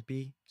 Doesn't have to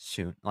be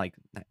soon. Like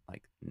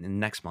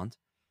next month.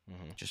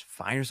 Mhm. Just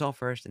find yourself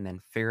first, and then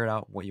figure it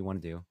out what you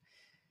want to do.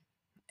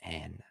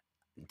 And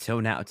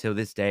till now, till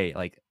this day,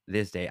 like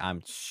this day,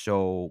 I'm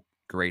so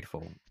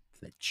grateful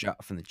for the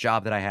job, from the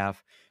job that I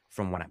have,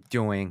 from what I'm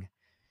doing.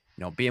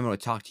 Being able to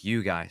talk to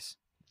you guys.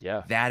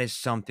 Yeah. That is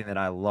something that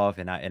I love,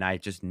 and I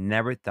just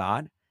never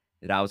thought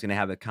that I was gonna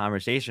have a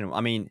conversation.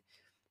 I mean,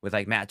 with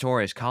like Matt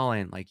Torres,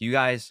 Colin, like you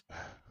guys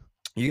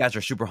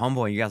are super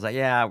humble, and you guys like,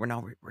 yeah,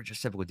 we're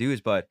just typical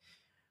dudes, but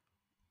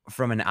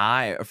from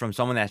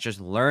someone that's just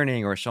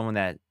learning or someone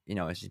that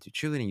is into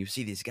cheerleading, you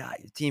see these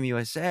guys, Team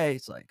USA,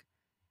 it's like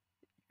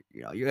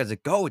you guys are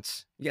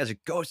goats. You guys are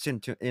goats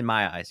in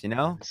my eyes, you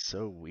know? It's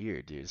so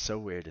weird, dude. It's so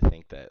weird to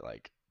think that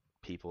like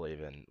people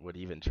even would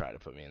even try to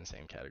put me in the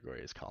same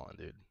category as Colin,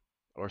 dude,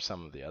 or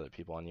some of the other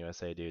people on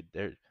USA, dude.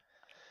 They're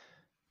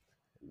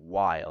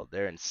wild.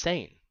 They're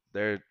insane.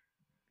 They're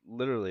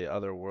literally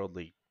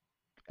otherworldly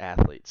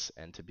athletes,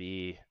 and to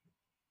be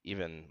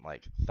even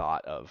like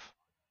thought of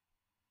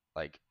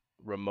like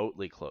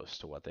remotely close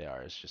to what they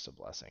are is just a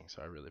blessing.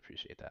 So I really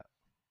appreciate that.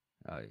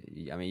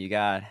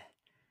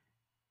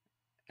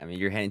 I mean,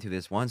 you're heading to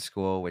this one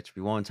school, which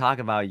we won't talk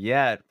about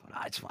yet, but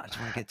I just want to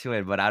get to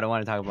it, but I don't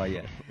want to talk about it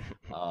yet.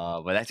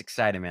 But that's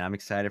exciting, man. I'm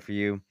excited for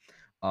you.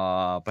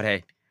 But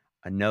hey,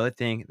 another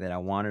thing that I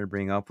wanted to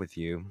bring up with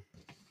you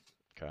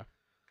Okay.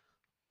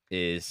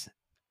 is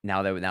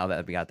now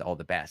that we got all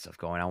the bad stuff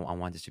going, I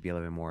want this to be a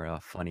little bit more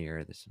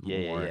funnier, this Yeah,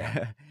 yeah, more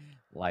yeah.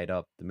 light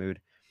up the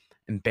mood.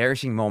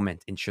 Embarrassing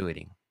moment in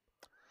cheerleading,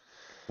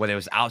 whether it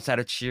was outside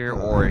of cheer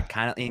or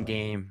kind of in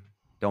game,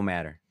 don't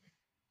matter.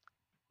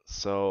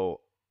 So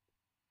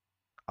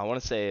I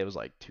want to say it was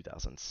like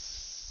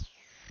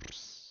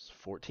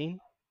 2014.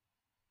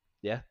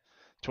 Yeah,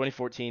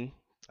 2014.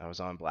 I was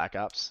on Black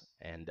Ops,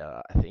 and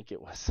I think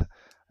it was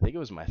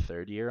my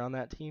third year on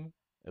that team.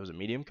 It was a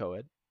medium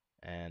co-ed,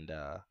 and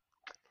I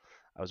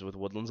was with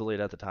Woodlands Elite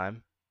at the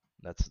time.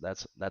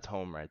 That's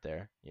home right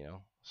there.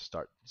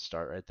 Start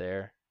right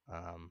there.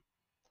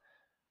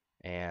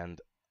 And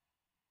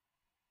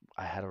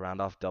I had a round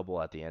off double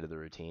at the end of the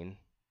routine,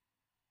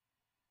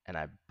 and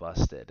I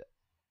busted.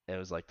 It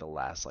was like the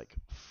last like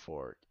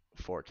four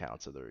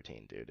counts of the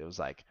routine, dude. It was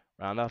like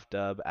round off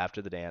dub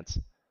after the dance,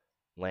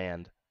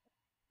 land,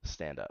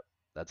 stand up.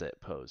 That's it.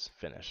 Pose,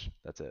 finish.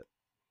 That's it.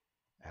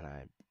 And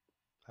I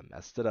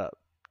messed it up,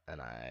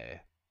 and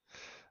I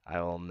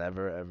will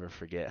never ever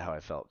forget how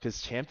I felt.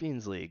 Cause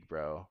Champions League,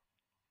 bro,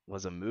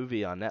 was a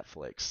movie on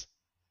Netflix.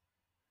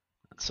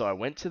 So I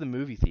went to the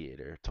movie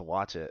theater to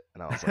watch it,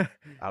 and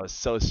I was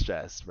so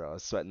stressed, bro. I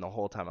was sweating the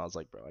whole time. I was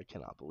like, bro, I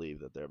cannot believe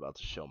that they're about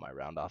to show my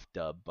round off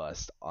dub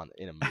bust on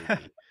in a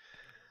movie.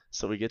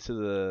 So we get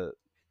to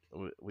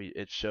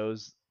it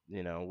shows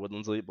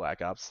Woodlands Elite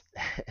Black Ops,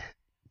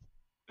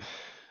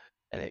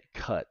 and it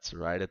cuts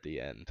right at the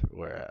end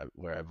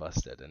where I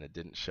busted, and it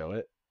didn't show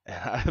it.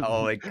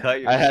 Oh, And it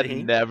cut your I had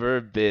scene.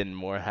 never been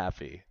more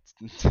happy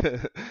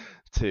to,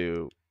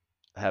 to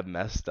have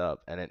messed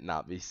up and it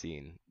not be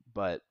seen.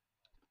 But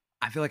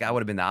I feel like I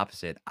would have been the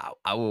opposite.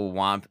 I will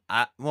want.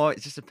 Well,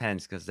 it just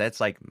depends because that's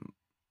like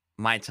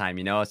my time.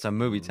 It's a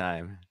movie mhm,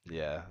 time.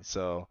 yeah,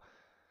 so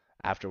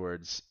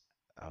afterwards,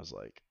 I was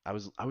like, I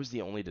was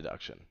the only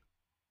deduction,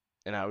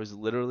 and I was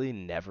literally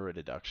never a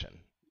deduction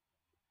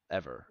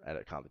ever at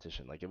a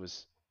competition. Like it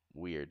was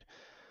weird,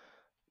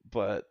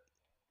 but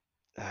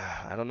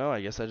I don't know.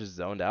 I guess I just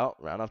zoned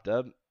out, round off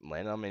dub,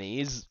 landed on my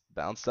knees,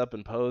 bounced up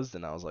and posed,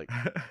 and I was like,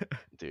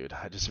 dude,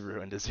 I just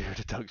ruined a zero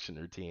deduction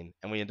routine,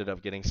 and we ended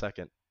up getting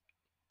second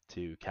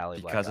to Cali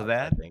Black Because of Ops,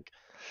 I that, think.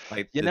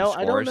 like You the know,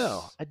 I don't know.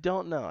 scores. I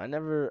don't know.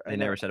 They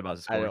never said about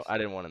the scores. I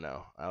didn't want to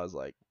know. I was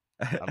like,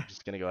 I'm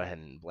just gonna go ahead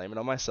and blame it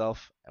on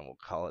myself, and we'll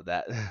call it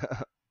that.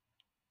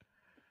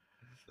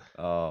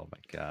 Oh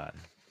my god.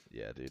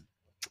 Yeah, dude.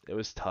 It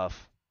was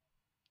tough.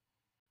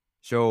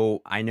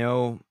 So I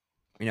know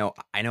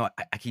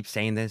I keep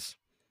saying this,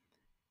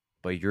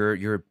 but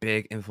you're a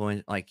big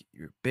influence, like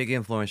you're a big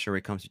influencer when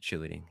it comes to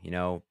cheerleading.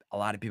 A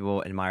lot of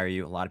people admire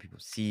you. A lot of people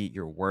see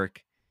your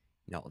work.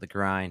 The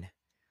grind.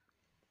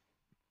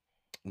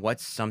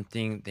 What's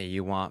something that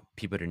you want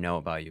people to know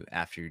about you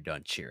after you're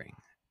done cheering?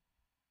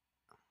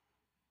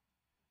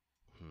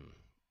 Hmm.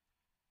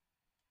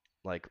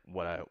 Like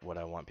what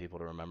I want people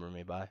to remember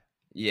me by.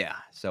 Yeah.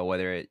 So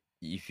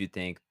if you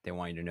think they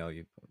want you to know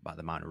you about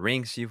the amount of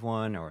rings you've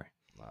won,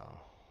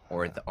 Wow.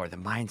 or the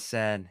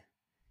mindset,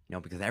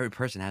 because every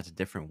person has a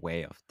different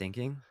way of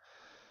thinking.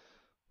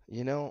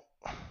 You know,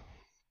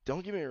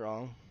 don't get me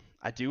wrong.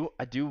 I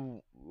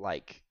do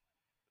like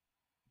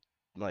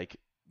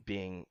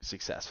being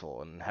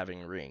successful and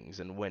having rings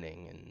and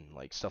winning and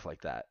like stuff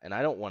like that. And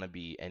I don't want to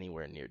be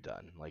anywhere near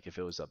done. Like if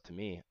it was up to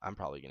me, I'm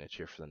probably going to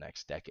cheer for the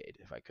next decade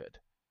if I could.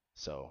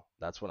 So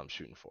that's what I'm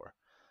shooting for.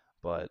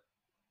 But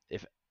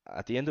if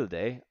at the end of the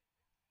day,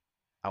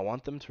 I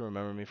want them to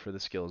remember me for the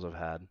skills I've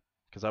had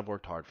because I've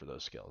worked hard for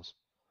those skills.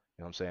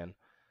 You know what I'm saying?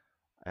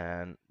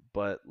 And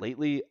but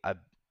lately I've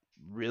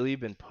really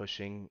been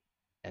pushing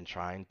and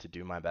trying to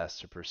do my best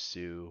to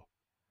pursue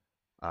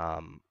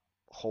um,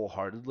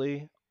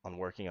 wholeheartedly on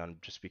working on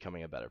just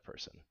becoming a better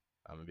person.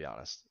 I'm gonna be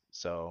honest.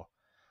 So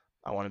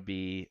I want to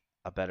be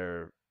a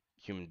better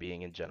human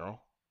being in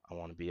general. I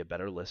want to be a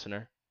better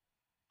listener.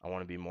 I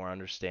want to be more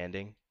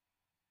understanding.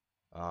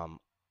 Um,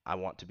 I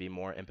want to be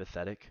more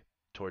empathetic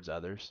towards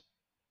others.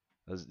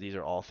 These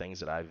are all things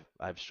that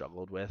I've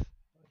struggled with.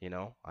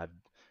 I've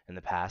in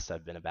the past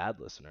I've been a bad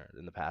listener.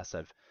 In the past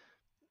I've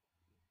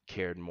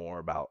cared more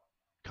about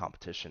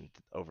competition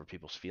over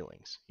people's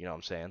feelings. You know what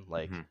I'm saying?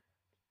 Hmm.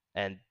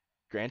 And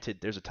granted,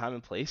 there's a time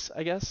and place,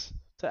 I guess,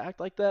 to act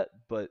like that,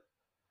 but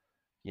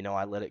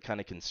I let it kind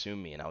of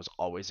consume me, and I was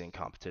always in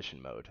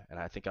competition mode. And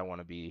I think I want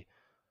to be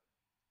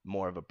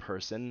more of a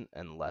person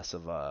and less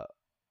of a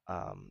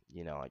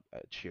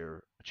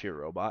cheer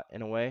robot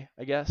in a way,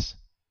 I guess.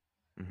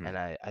 Hmm. And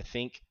I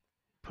think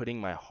putting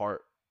my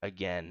heart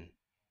again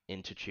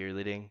into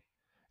cheerleading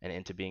and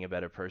into being a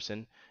better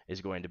person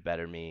is going to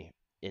better me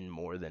in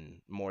more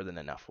than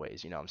enough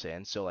ways. You know what I'm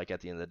saying? So like at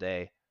the end of the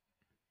day,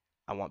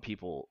 I want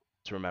people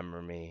to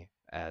remember me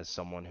as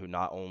someone who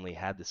not only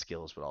had the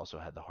skills but also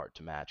had the heart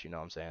to match. You know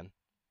what I'm saying?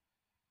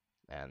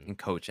 And And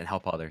coach and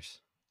help others.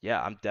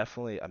 yeah, I'm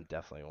definitely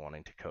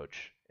wanting to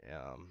coach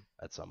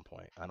at some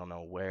point. I don't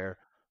know where,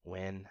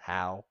 when,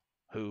 how,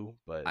 who,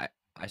 but I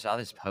I saw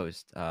this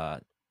post.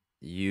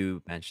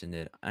 You mentioned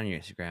it on your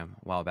Instagram a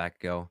while back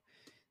ago.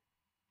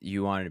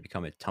 You wanted to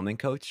become a tumbling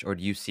coach, or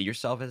do you see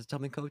yourself as a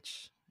tumbling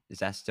coach? Is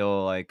that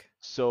still like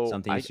so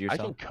something you I see I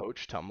can yourself?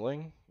 coach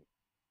tumbling.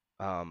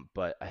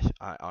 But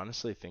I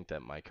honestly think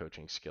that my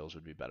coaching skills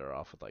would be better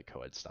off with like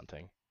co-ed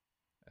stunting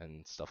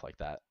and stuff like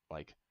that,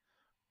 like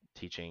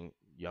teaching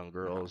young Uh-huh.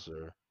 girls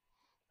or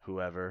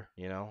whoever,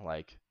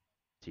 like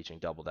teaching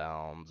double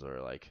downs or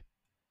like,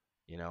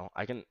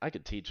 I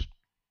could teach,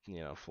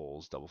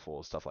 fulls, double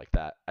fulls, stuff like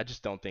that. I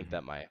just don't think Hmm.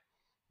 that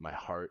my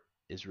heart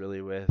is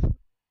really with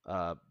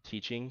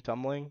teaching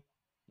tumbling.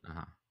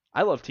 Uh-huh.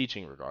 I love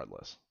teaching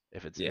regardless.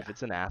 If it's Yeah. if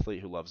it's an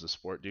athlete who loves the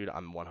sport, dude,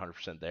 I'm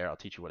 100% there. I'll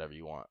teach you whatever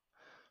you want.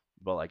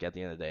 But like at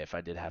the end of the day, if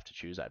I did have to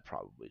choose, I'd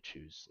probably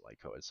choose like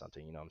co-ed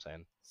something. You know what I'm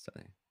saying? So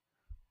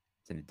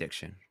it's an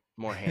addiction.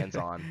 More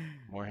hands-on,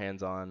 more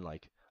hands-on.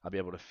 Like I'll be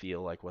able to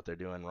feel like what they're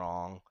doing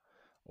wrong,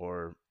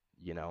 or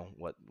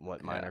what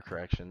Yeah. minor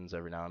corrections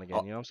every now and A,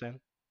 again. You know what I'm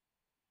saying?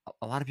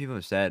 a lot of people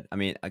have said. I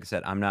mean, like I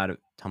said, I'm not a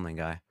tumbling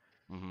guy,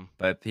 Mm-hmm.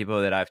 but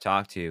people that I've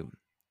talked to,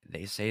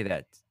 they say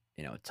that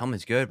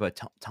tumbling's good, but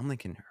tumbling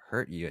can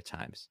hurt you at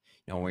times.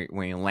 Mm-hmm.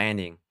 When you're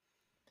landing.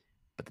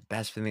 But the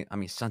best feeling, I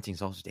mean,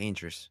 stunting's also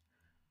dangerous.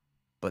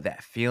 But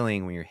that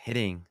feeling when you're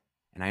hitting,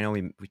 and I know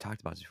we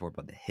talked about this before,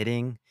 but the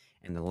hitting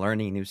and the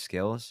learning new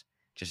skills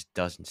just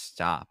doesn't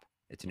stop.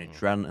 It's an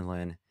Mm-hmm.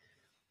 adrenaline.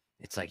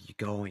 It's like you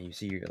go and you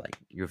see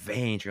your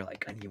veins. You're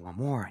like, I need one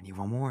more. I need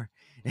one more.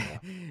 Yeah.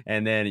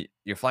 And then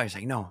your flyer's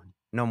like, no,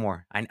 no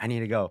more. I need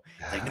to go.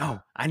 It's like,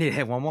 no, I need to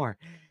hit one more.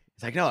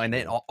 It's like, It's no. And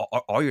then true.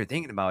 all you're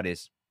thinking about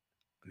is,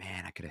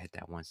 man, I could have hit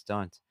that one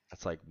stunt.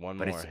 It's like one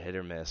But more it's, hit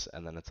or miss,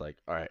 and then it's like,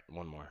 all right,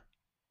 one more.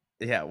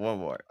 yeah, one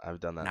more. I've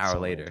done An that hour so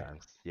many later.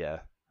 times. Yeah.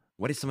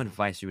 What is some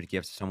advice you would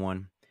give to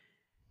someone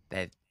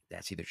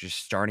that's either just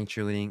starting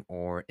cheerleading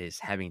or is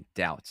having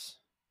doubts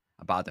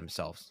about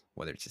themselves,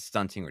 whether it's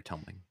stunting or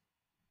tumbling?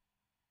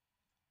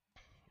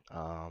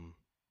 Um,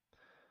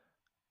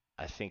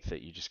 I think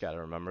that you just got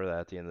to remember that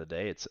at the end of the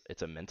day,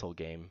 it's a mental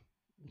game,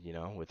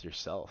 with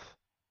yourself.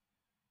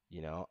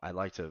 I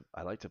like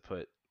to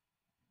put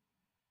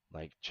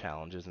like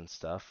challenges and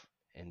stuff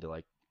into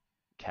like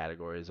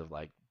categories of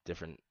like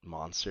different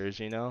monsters,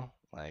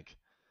 like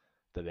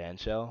the band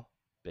shell,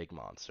 big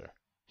monster,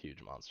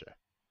 huge monster.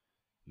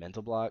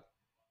 Mental block,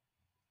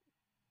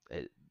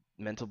 it,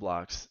 mental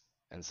blocks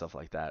and stuff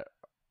like that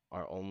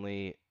are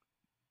only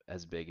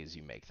as big as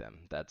you make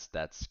them. That's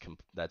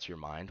your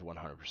mind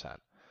 100%.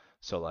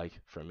 So like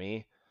for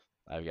me,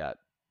 I've got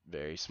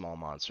very small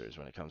monsters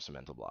when it comes to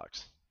mental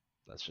blocks.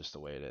 That's just the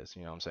way it is.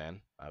 You know what I'm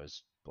saying? I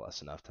was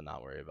blessed enough to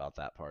not worry about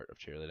that part of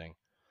cheerleading.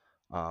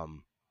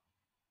 Um,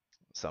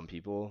 some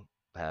people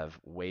have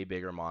way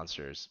bigger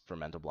monsters for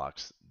mental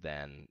blocks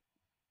than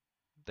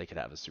they could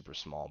have a super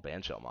small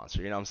bandshell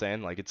monster. You know what I'm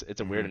saying? Like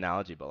it's a weird Hmm.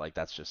 analogy, but like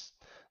that's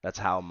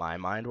how my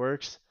mind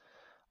works.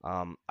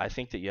 I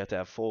think that you have to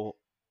have full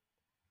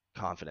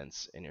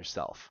confidence in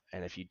yourself,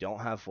 and if you don't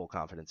have full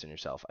confidence in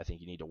yourself, I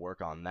think you need to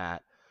work on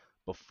that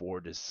before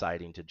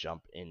deciding to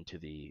jump into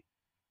the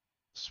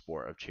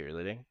sport of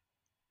cheerleading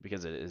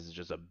because it is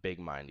just a big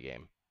mind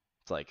game.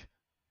 It's like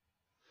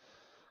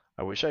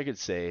I wish I could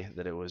say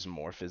that it was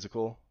more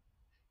physical,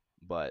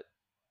 but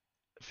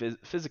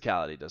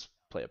physicality does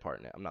play a part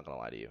in it. I'm not gonna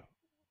lie to you.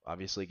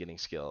 Obviously, getting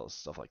skills,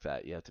 stuff like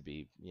that, you have to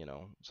be,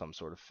 some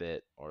sort of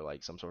fit or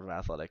like some sort of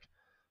athletic.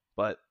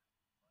 But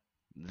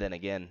then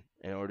again,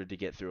 in order to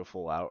get through a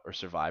full out or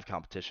survive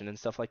competition and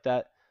stuff like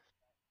that,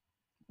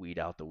 weed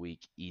out the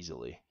weak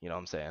easily. You know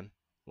what I'm saying?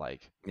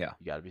 Like Yeah.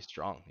 you got to be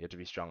strong. You have to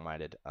be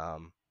strong-minded.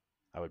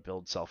 I would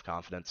build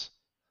self-confidence,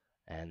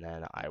 and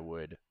then I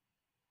would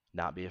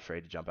not be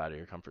afraid to jump out of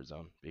your comfort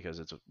zone because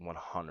it's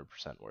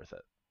 100% worth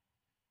it.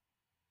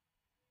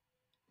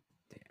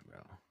 Damn,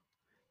 bro.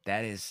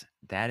 That is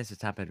the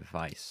type of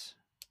advice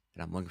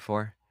that I'm looking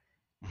for.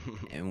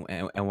 And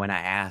when I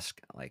ask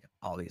like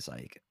all these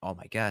like all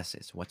my guests,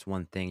 is what's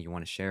one thing you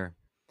want to share?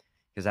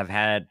 Because I've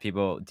had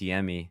people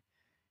DM me.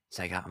 It's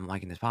like I'm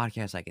liking this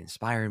podcast, like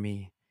inspire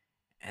me,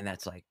 and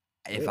that's like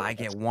if Good. I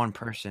get one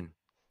person,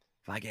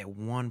 if I get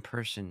one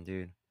person,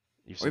 dude,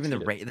 You've or even the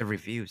succeeded. the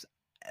reviews,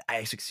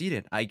 I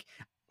succeeded. Like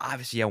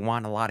obviously, I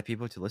want a lot of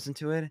people to listen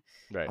to it. I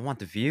Right. want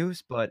the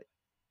views, but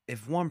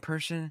if one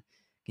person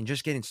can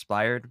just get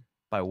inspired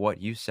by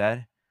what you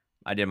said,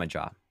 I did my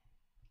job.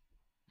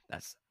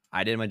 That's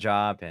I did my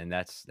job, and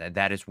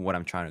that is what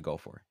I'm trying to go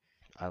for.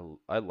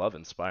 I love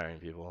inspiring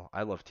people.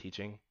 I love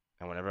teaching,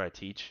 and whenever I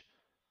teach,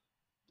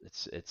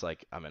 it's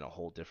like I'm in a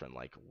whole different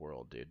like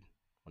world, dude.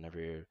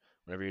 Whenever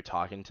you're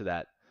talking to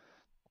that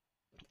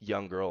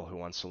young girl who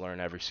wants to learn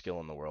every skill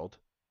in the world,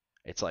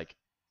 it's like,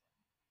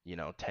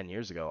 10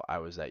 years ago, I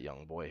was that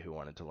young boy who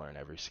wanted to learn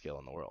every skill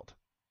in the world.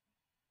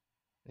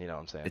 You know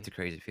what I'm saying? It's a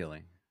crazy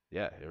feeling,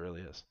 Yeah, it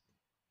really is.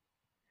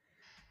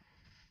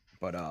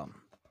 but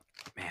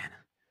man.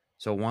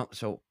 So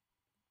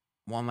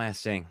one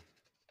last thing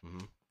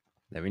Hmm.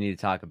 that we need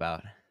to talk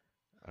about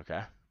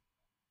Okay.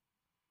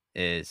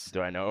 is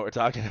Do I know what we're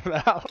talking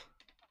about?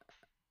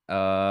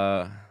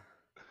 uh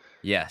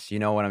yes, you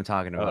know what I'm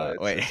talking Oh, about.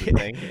 it's Wait, it's a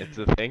thing. It's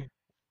a thing.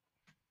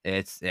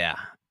 it's yeah,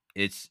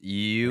 it's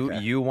you. Okay.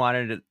 You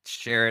wanted to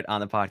share it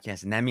on the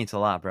podcast, and that means a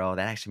lot, bro.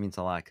 That actually means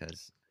a lot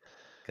because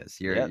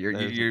you're Yep. you're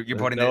There's you're you're there's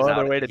putting no this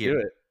other out way to do here.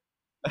 it.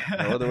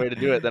 No other way to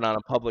do it than on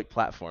a public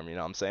platform. You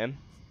know what I'm saying?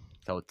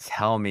 So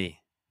tell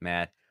me,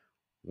 Matt,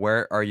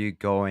 where are you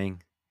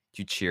going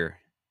to cheer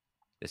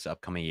this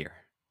upcoming year?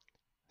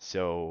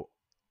 So,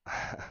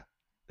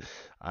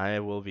 I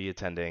will be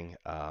attending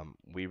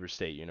Weber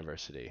State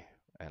University,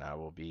 and I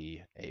will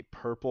be a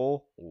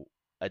purple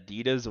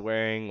Adidas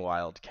wearing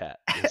Wildcat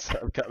this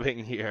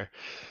upcoming year,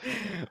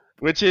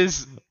 which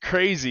is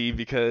crazy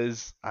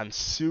because I'm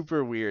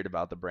super weird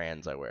about the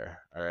brands I wear.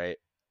 All right,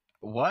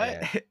 What?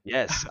 and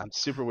yes, I'm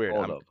super weird.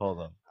 Hold up.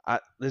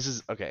 This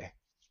is okay.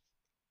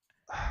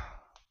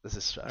 This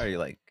is Are you stressful.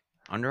 like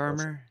Under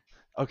Listen, Armour,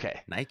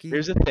 okay. Nike?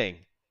 Here's the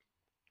thing.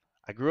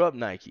 I grew up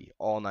Nike,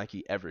 all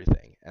Nike,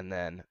 everything, and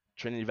then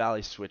Trinity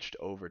Valley switched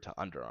over to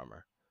Under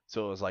Armour.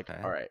 So it was like,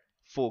 Okay. all right,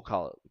 full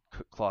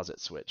closet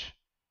switch,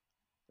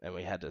 and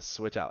we had to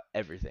switch out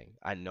everything.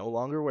 I no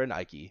longer wear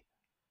Nike,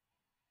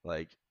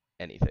 like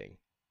anything,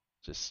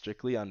 just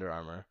strictly Under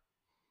Armour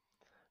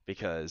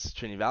because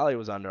Trinity Valley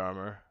was Under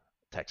Armour,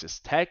 Texas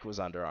Tech was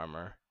Under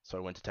Armour, so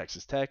I went to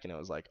Texas Tech, and it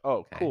was like,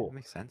 oh, Okay, that cool,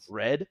 makes sense.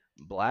 red,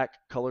 black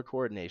color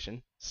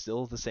coordination,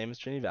 still the same as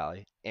Trinity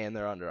Valley, and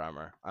they're Under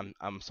Armour.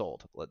 I'm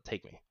sold.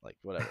 Take me, like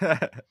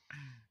whatever.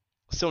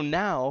 So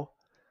now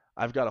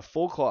I've got a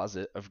full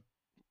closet of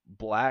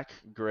black,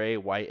 gray,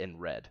 white, and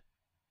red,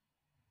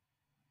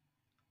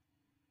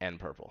 and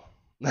purple.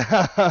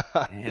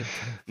 And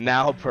purple.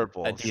 Now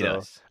purple.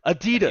 So Adidas.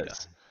 Adidas.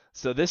 Adidas.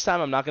 So this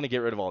time I'm not gonna get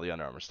rid of all the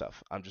Under Armour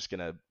stuff. I'm just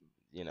gonna,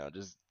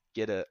 just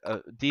get a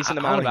decent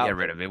I amount of wouldn't get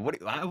rid outfit of it.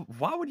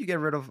 Why would you get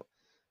rid of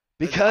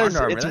because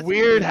Under Armour? it's That's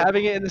like the weird whole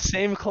having it in point. the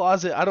same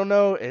closet. I don't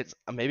know. It's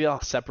maybe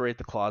I'll separate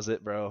the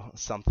closet, bro.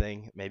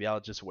 Something. Maybe I'll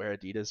just wear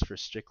Adidas for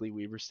strictly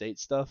Weber State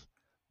stuff.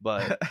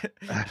 But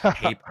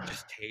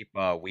Just tape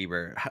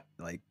Weaver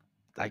like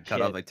I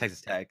cut off can't. like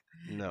Texas Tech.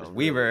 No, Just really.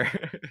 Weaver.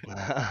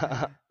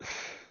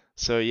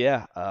 So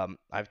yeah,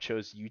 I've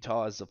chose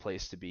Utah as the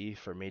place to be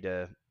for me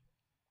to,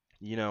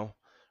 you know,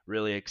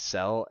 really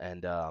excel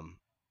and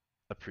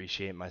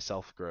appreciate my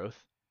self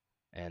growth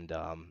and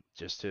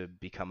just to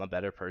become a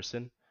better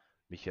person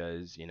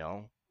because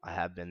I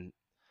have been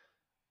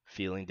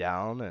feeling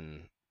down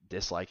and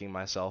disliking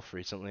myself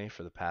recently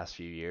for the past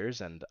few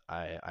years, and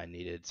I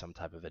needed some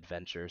type of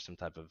adventure, some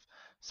type of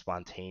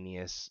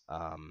spontaneous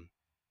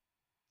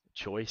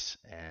choice,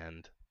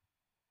 and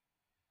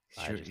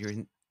 'Cause I just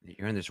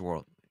you're in this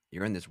world.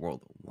 You're in this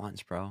world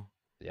once, bro.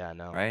 yeah,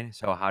 no. Right?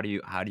 So how do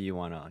you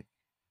want to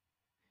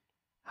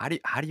how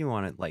do you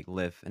want to like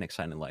live an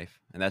exciting life?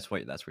 And that's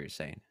what you're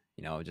saying.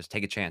 You know, just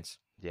take a chance.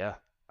 Yeah.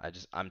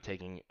 I'm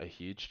taking a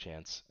huge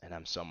chance and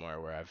I'm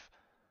somewhere where I've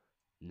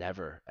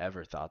never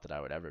ever thought that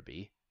I would ever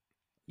be.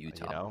 You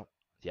Utah. know?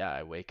 Yeah,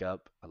 I wake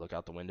up, I look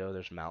out the window,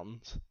 there's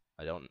mountains.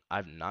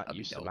 I'm not That'd be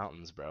used to dope.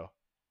 mountains, bro.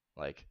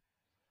 Like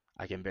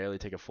I can barely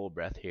take a full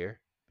breath here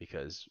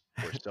because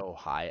we're so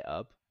high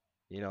up.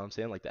 You know what I'm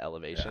saying? Like the Yeah.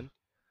 elevation.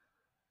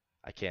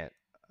 I can't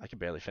I can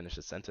barely finish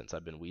a sentence.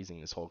 I've been wheezing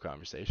this whole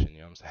conversation,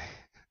 you know what I'm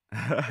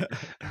saying?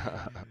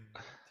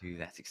 Dude,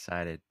 that's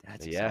excited.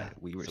 That's Yeah, excited.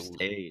 We were so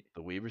state.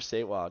 the Weber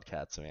State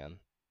Wildcats, man.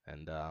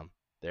 And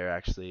they're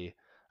actually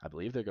I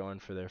believe they're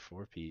going for their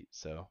four-peat,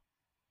 so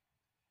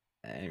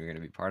And you're gonna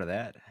be part of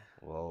that.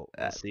 we'll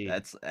see.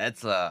 That's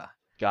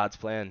God's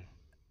plan.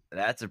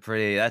 that's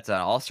an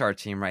all-star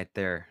team right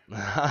there.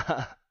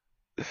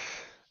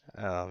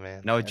 Oh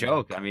man. No And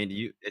joke. I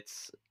mean,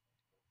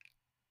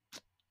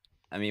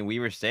 I mean,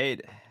 Weaver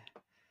State,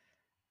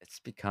 it's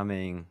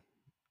becoming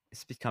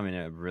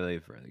a really,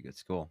 really good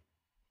school.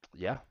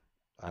 yeah,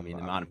 I I'm mean,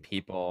 the amount of I'm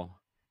people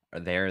are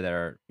there that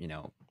are,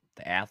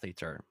 the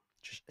athletes are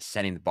just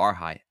setting the bar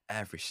high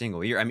every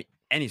single year. I mean,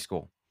 any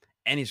school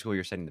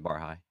you're setting the bar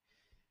high.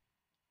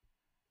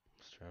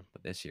 sure.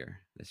 But this year,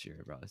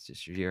 bro, it's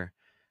just your year.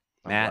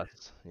 I'm Matt,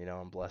 blessed.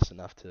 I'm blessed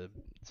enough to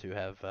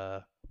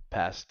have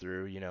passed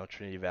through,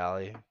 Trinity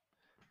Valley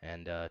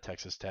and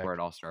Texas that's where Tech.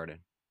 it all started.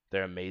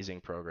 They're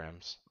amazing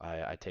programs.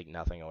 I take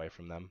nothing away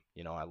from them.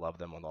 I love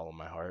them with all of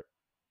my heart.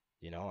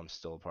 I'm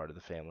still a part of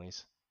the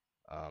families.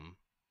 Um,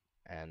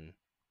 and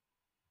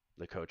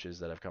the coaches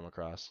that I've come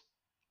across,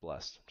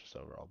 blessed. Just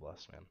overall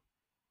blessed, man.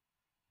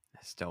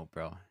 That's dope,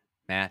 bro.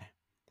 Matt,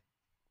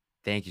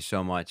 thank you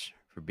so much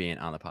for being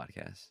on the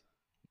podcast.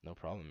 No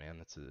problem, man.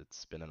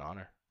 It's been an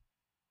honor.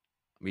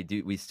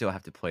 We still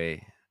have to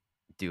play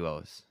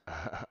duos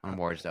on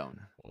Warzone.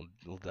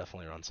 We'll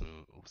definitely run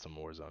some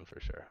Warzone for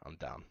sure. I'm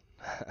down.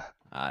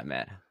 All right,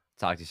 Matt.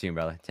 Talk to you soon,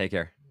 brother. Take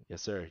care.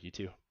 Yes, sir. You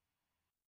too.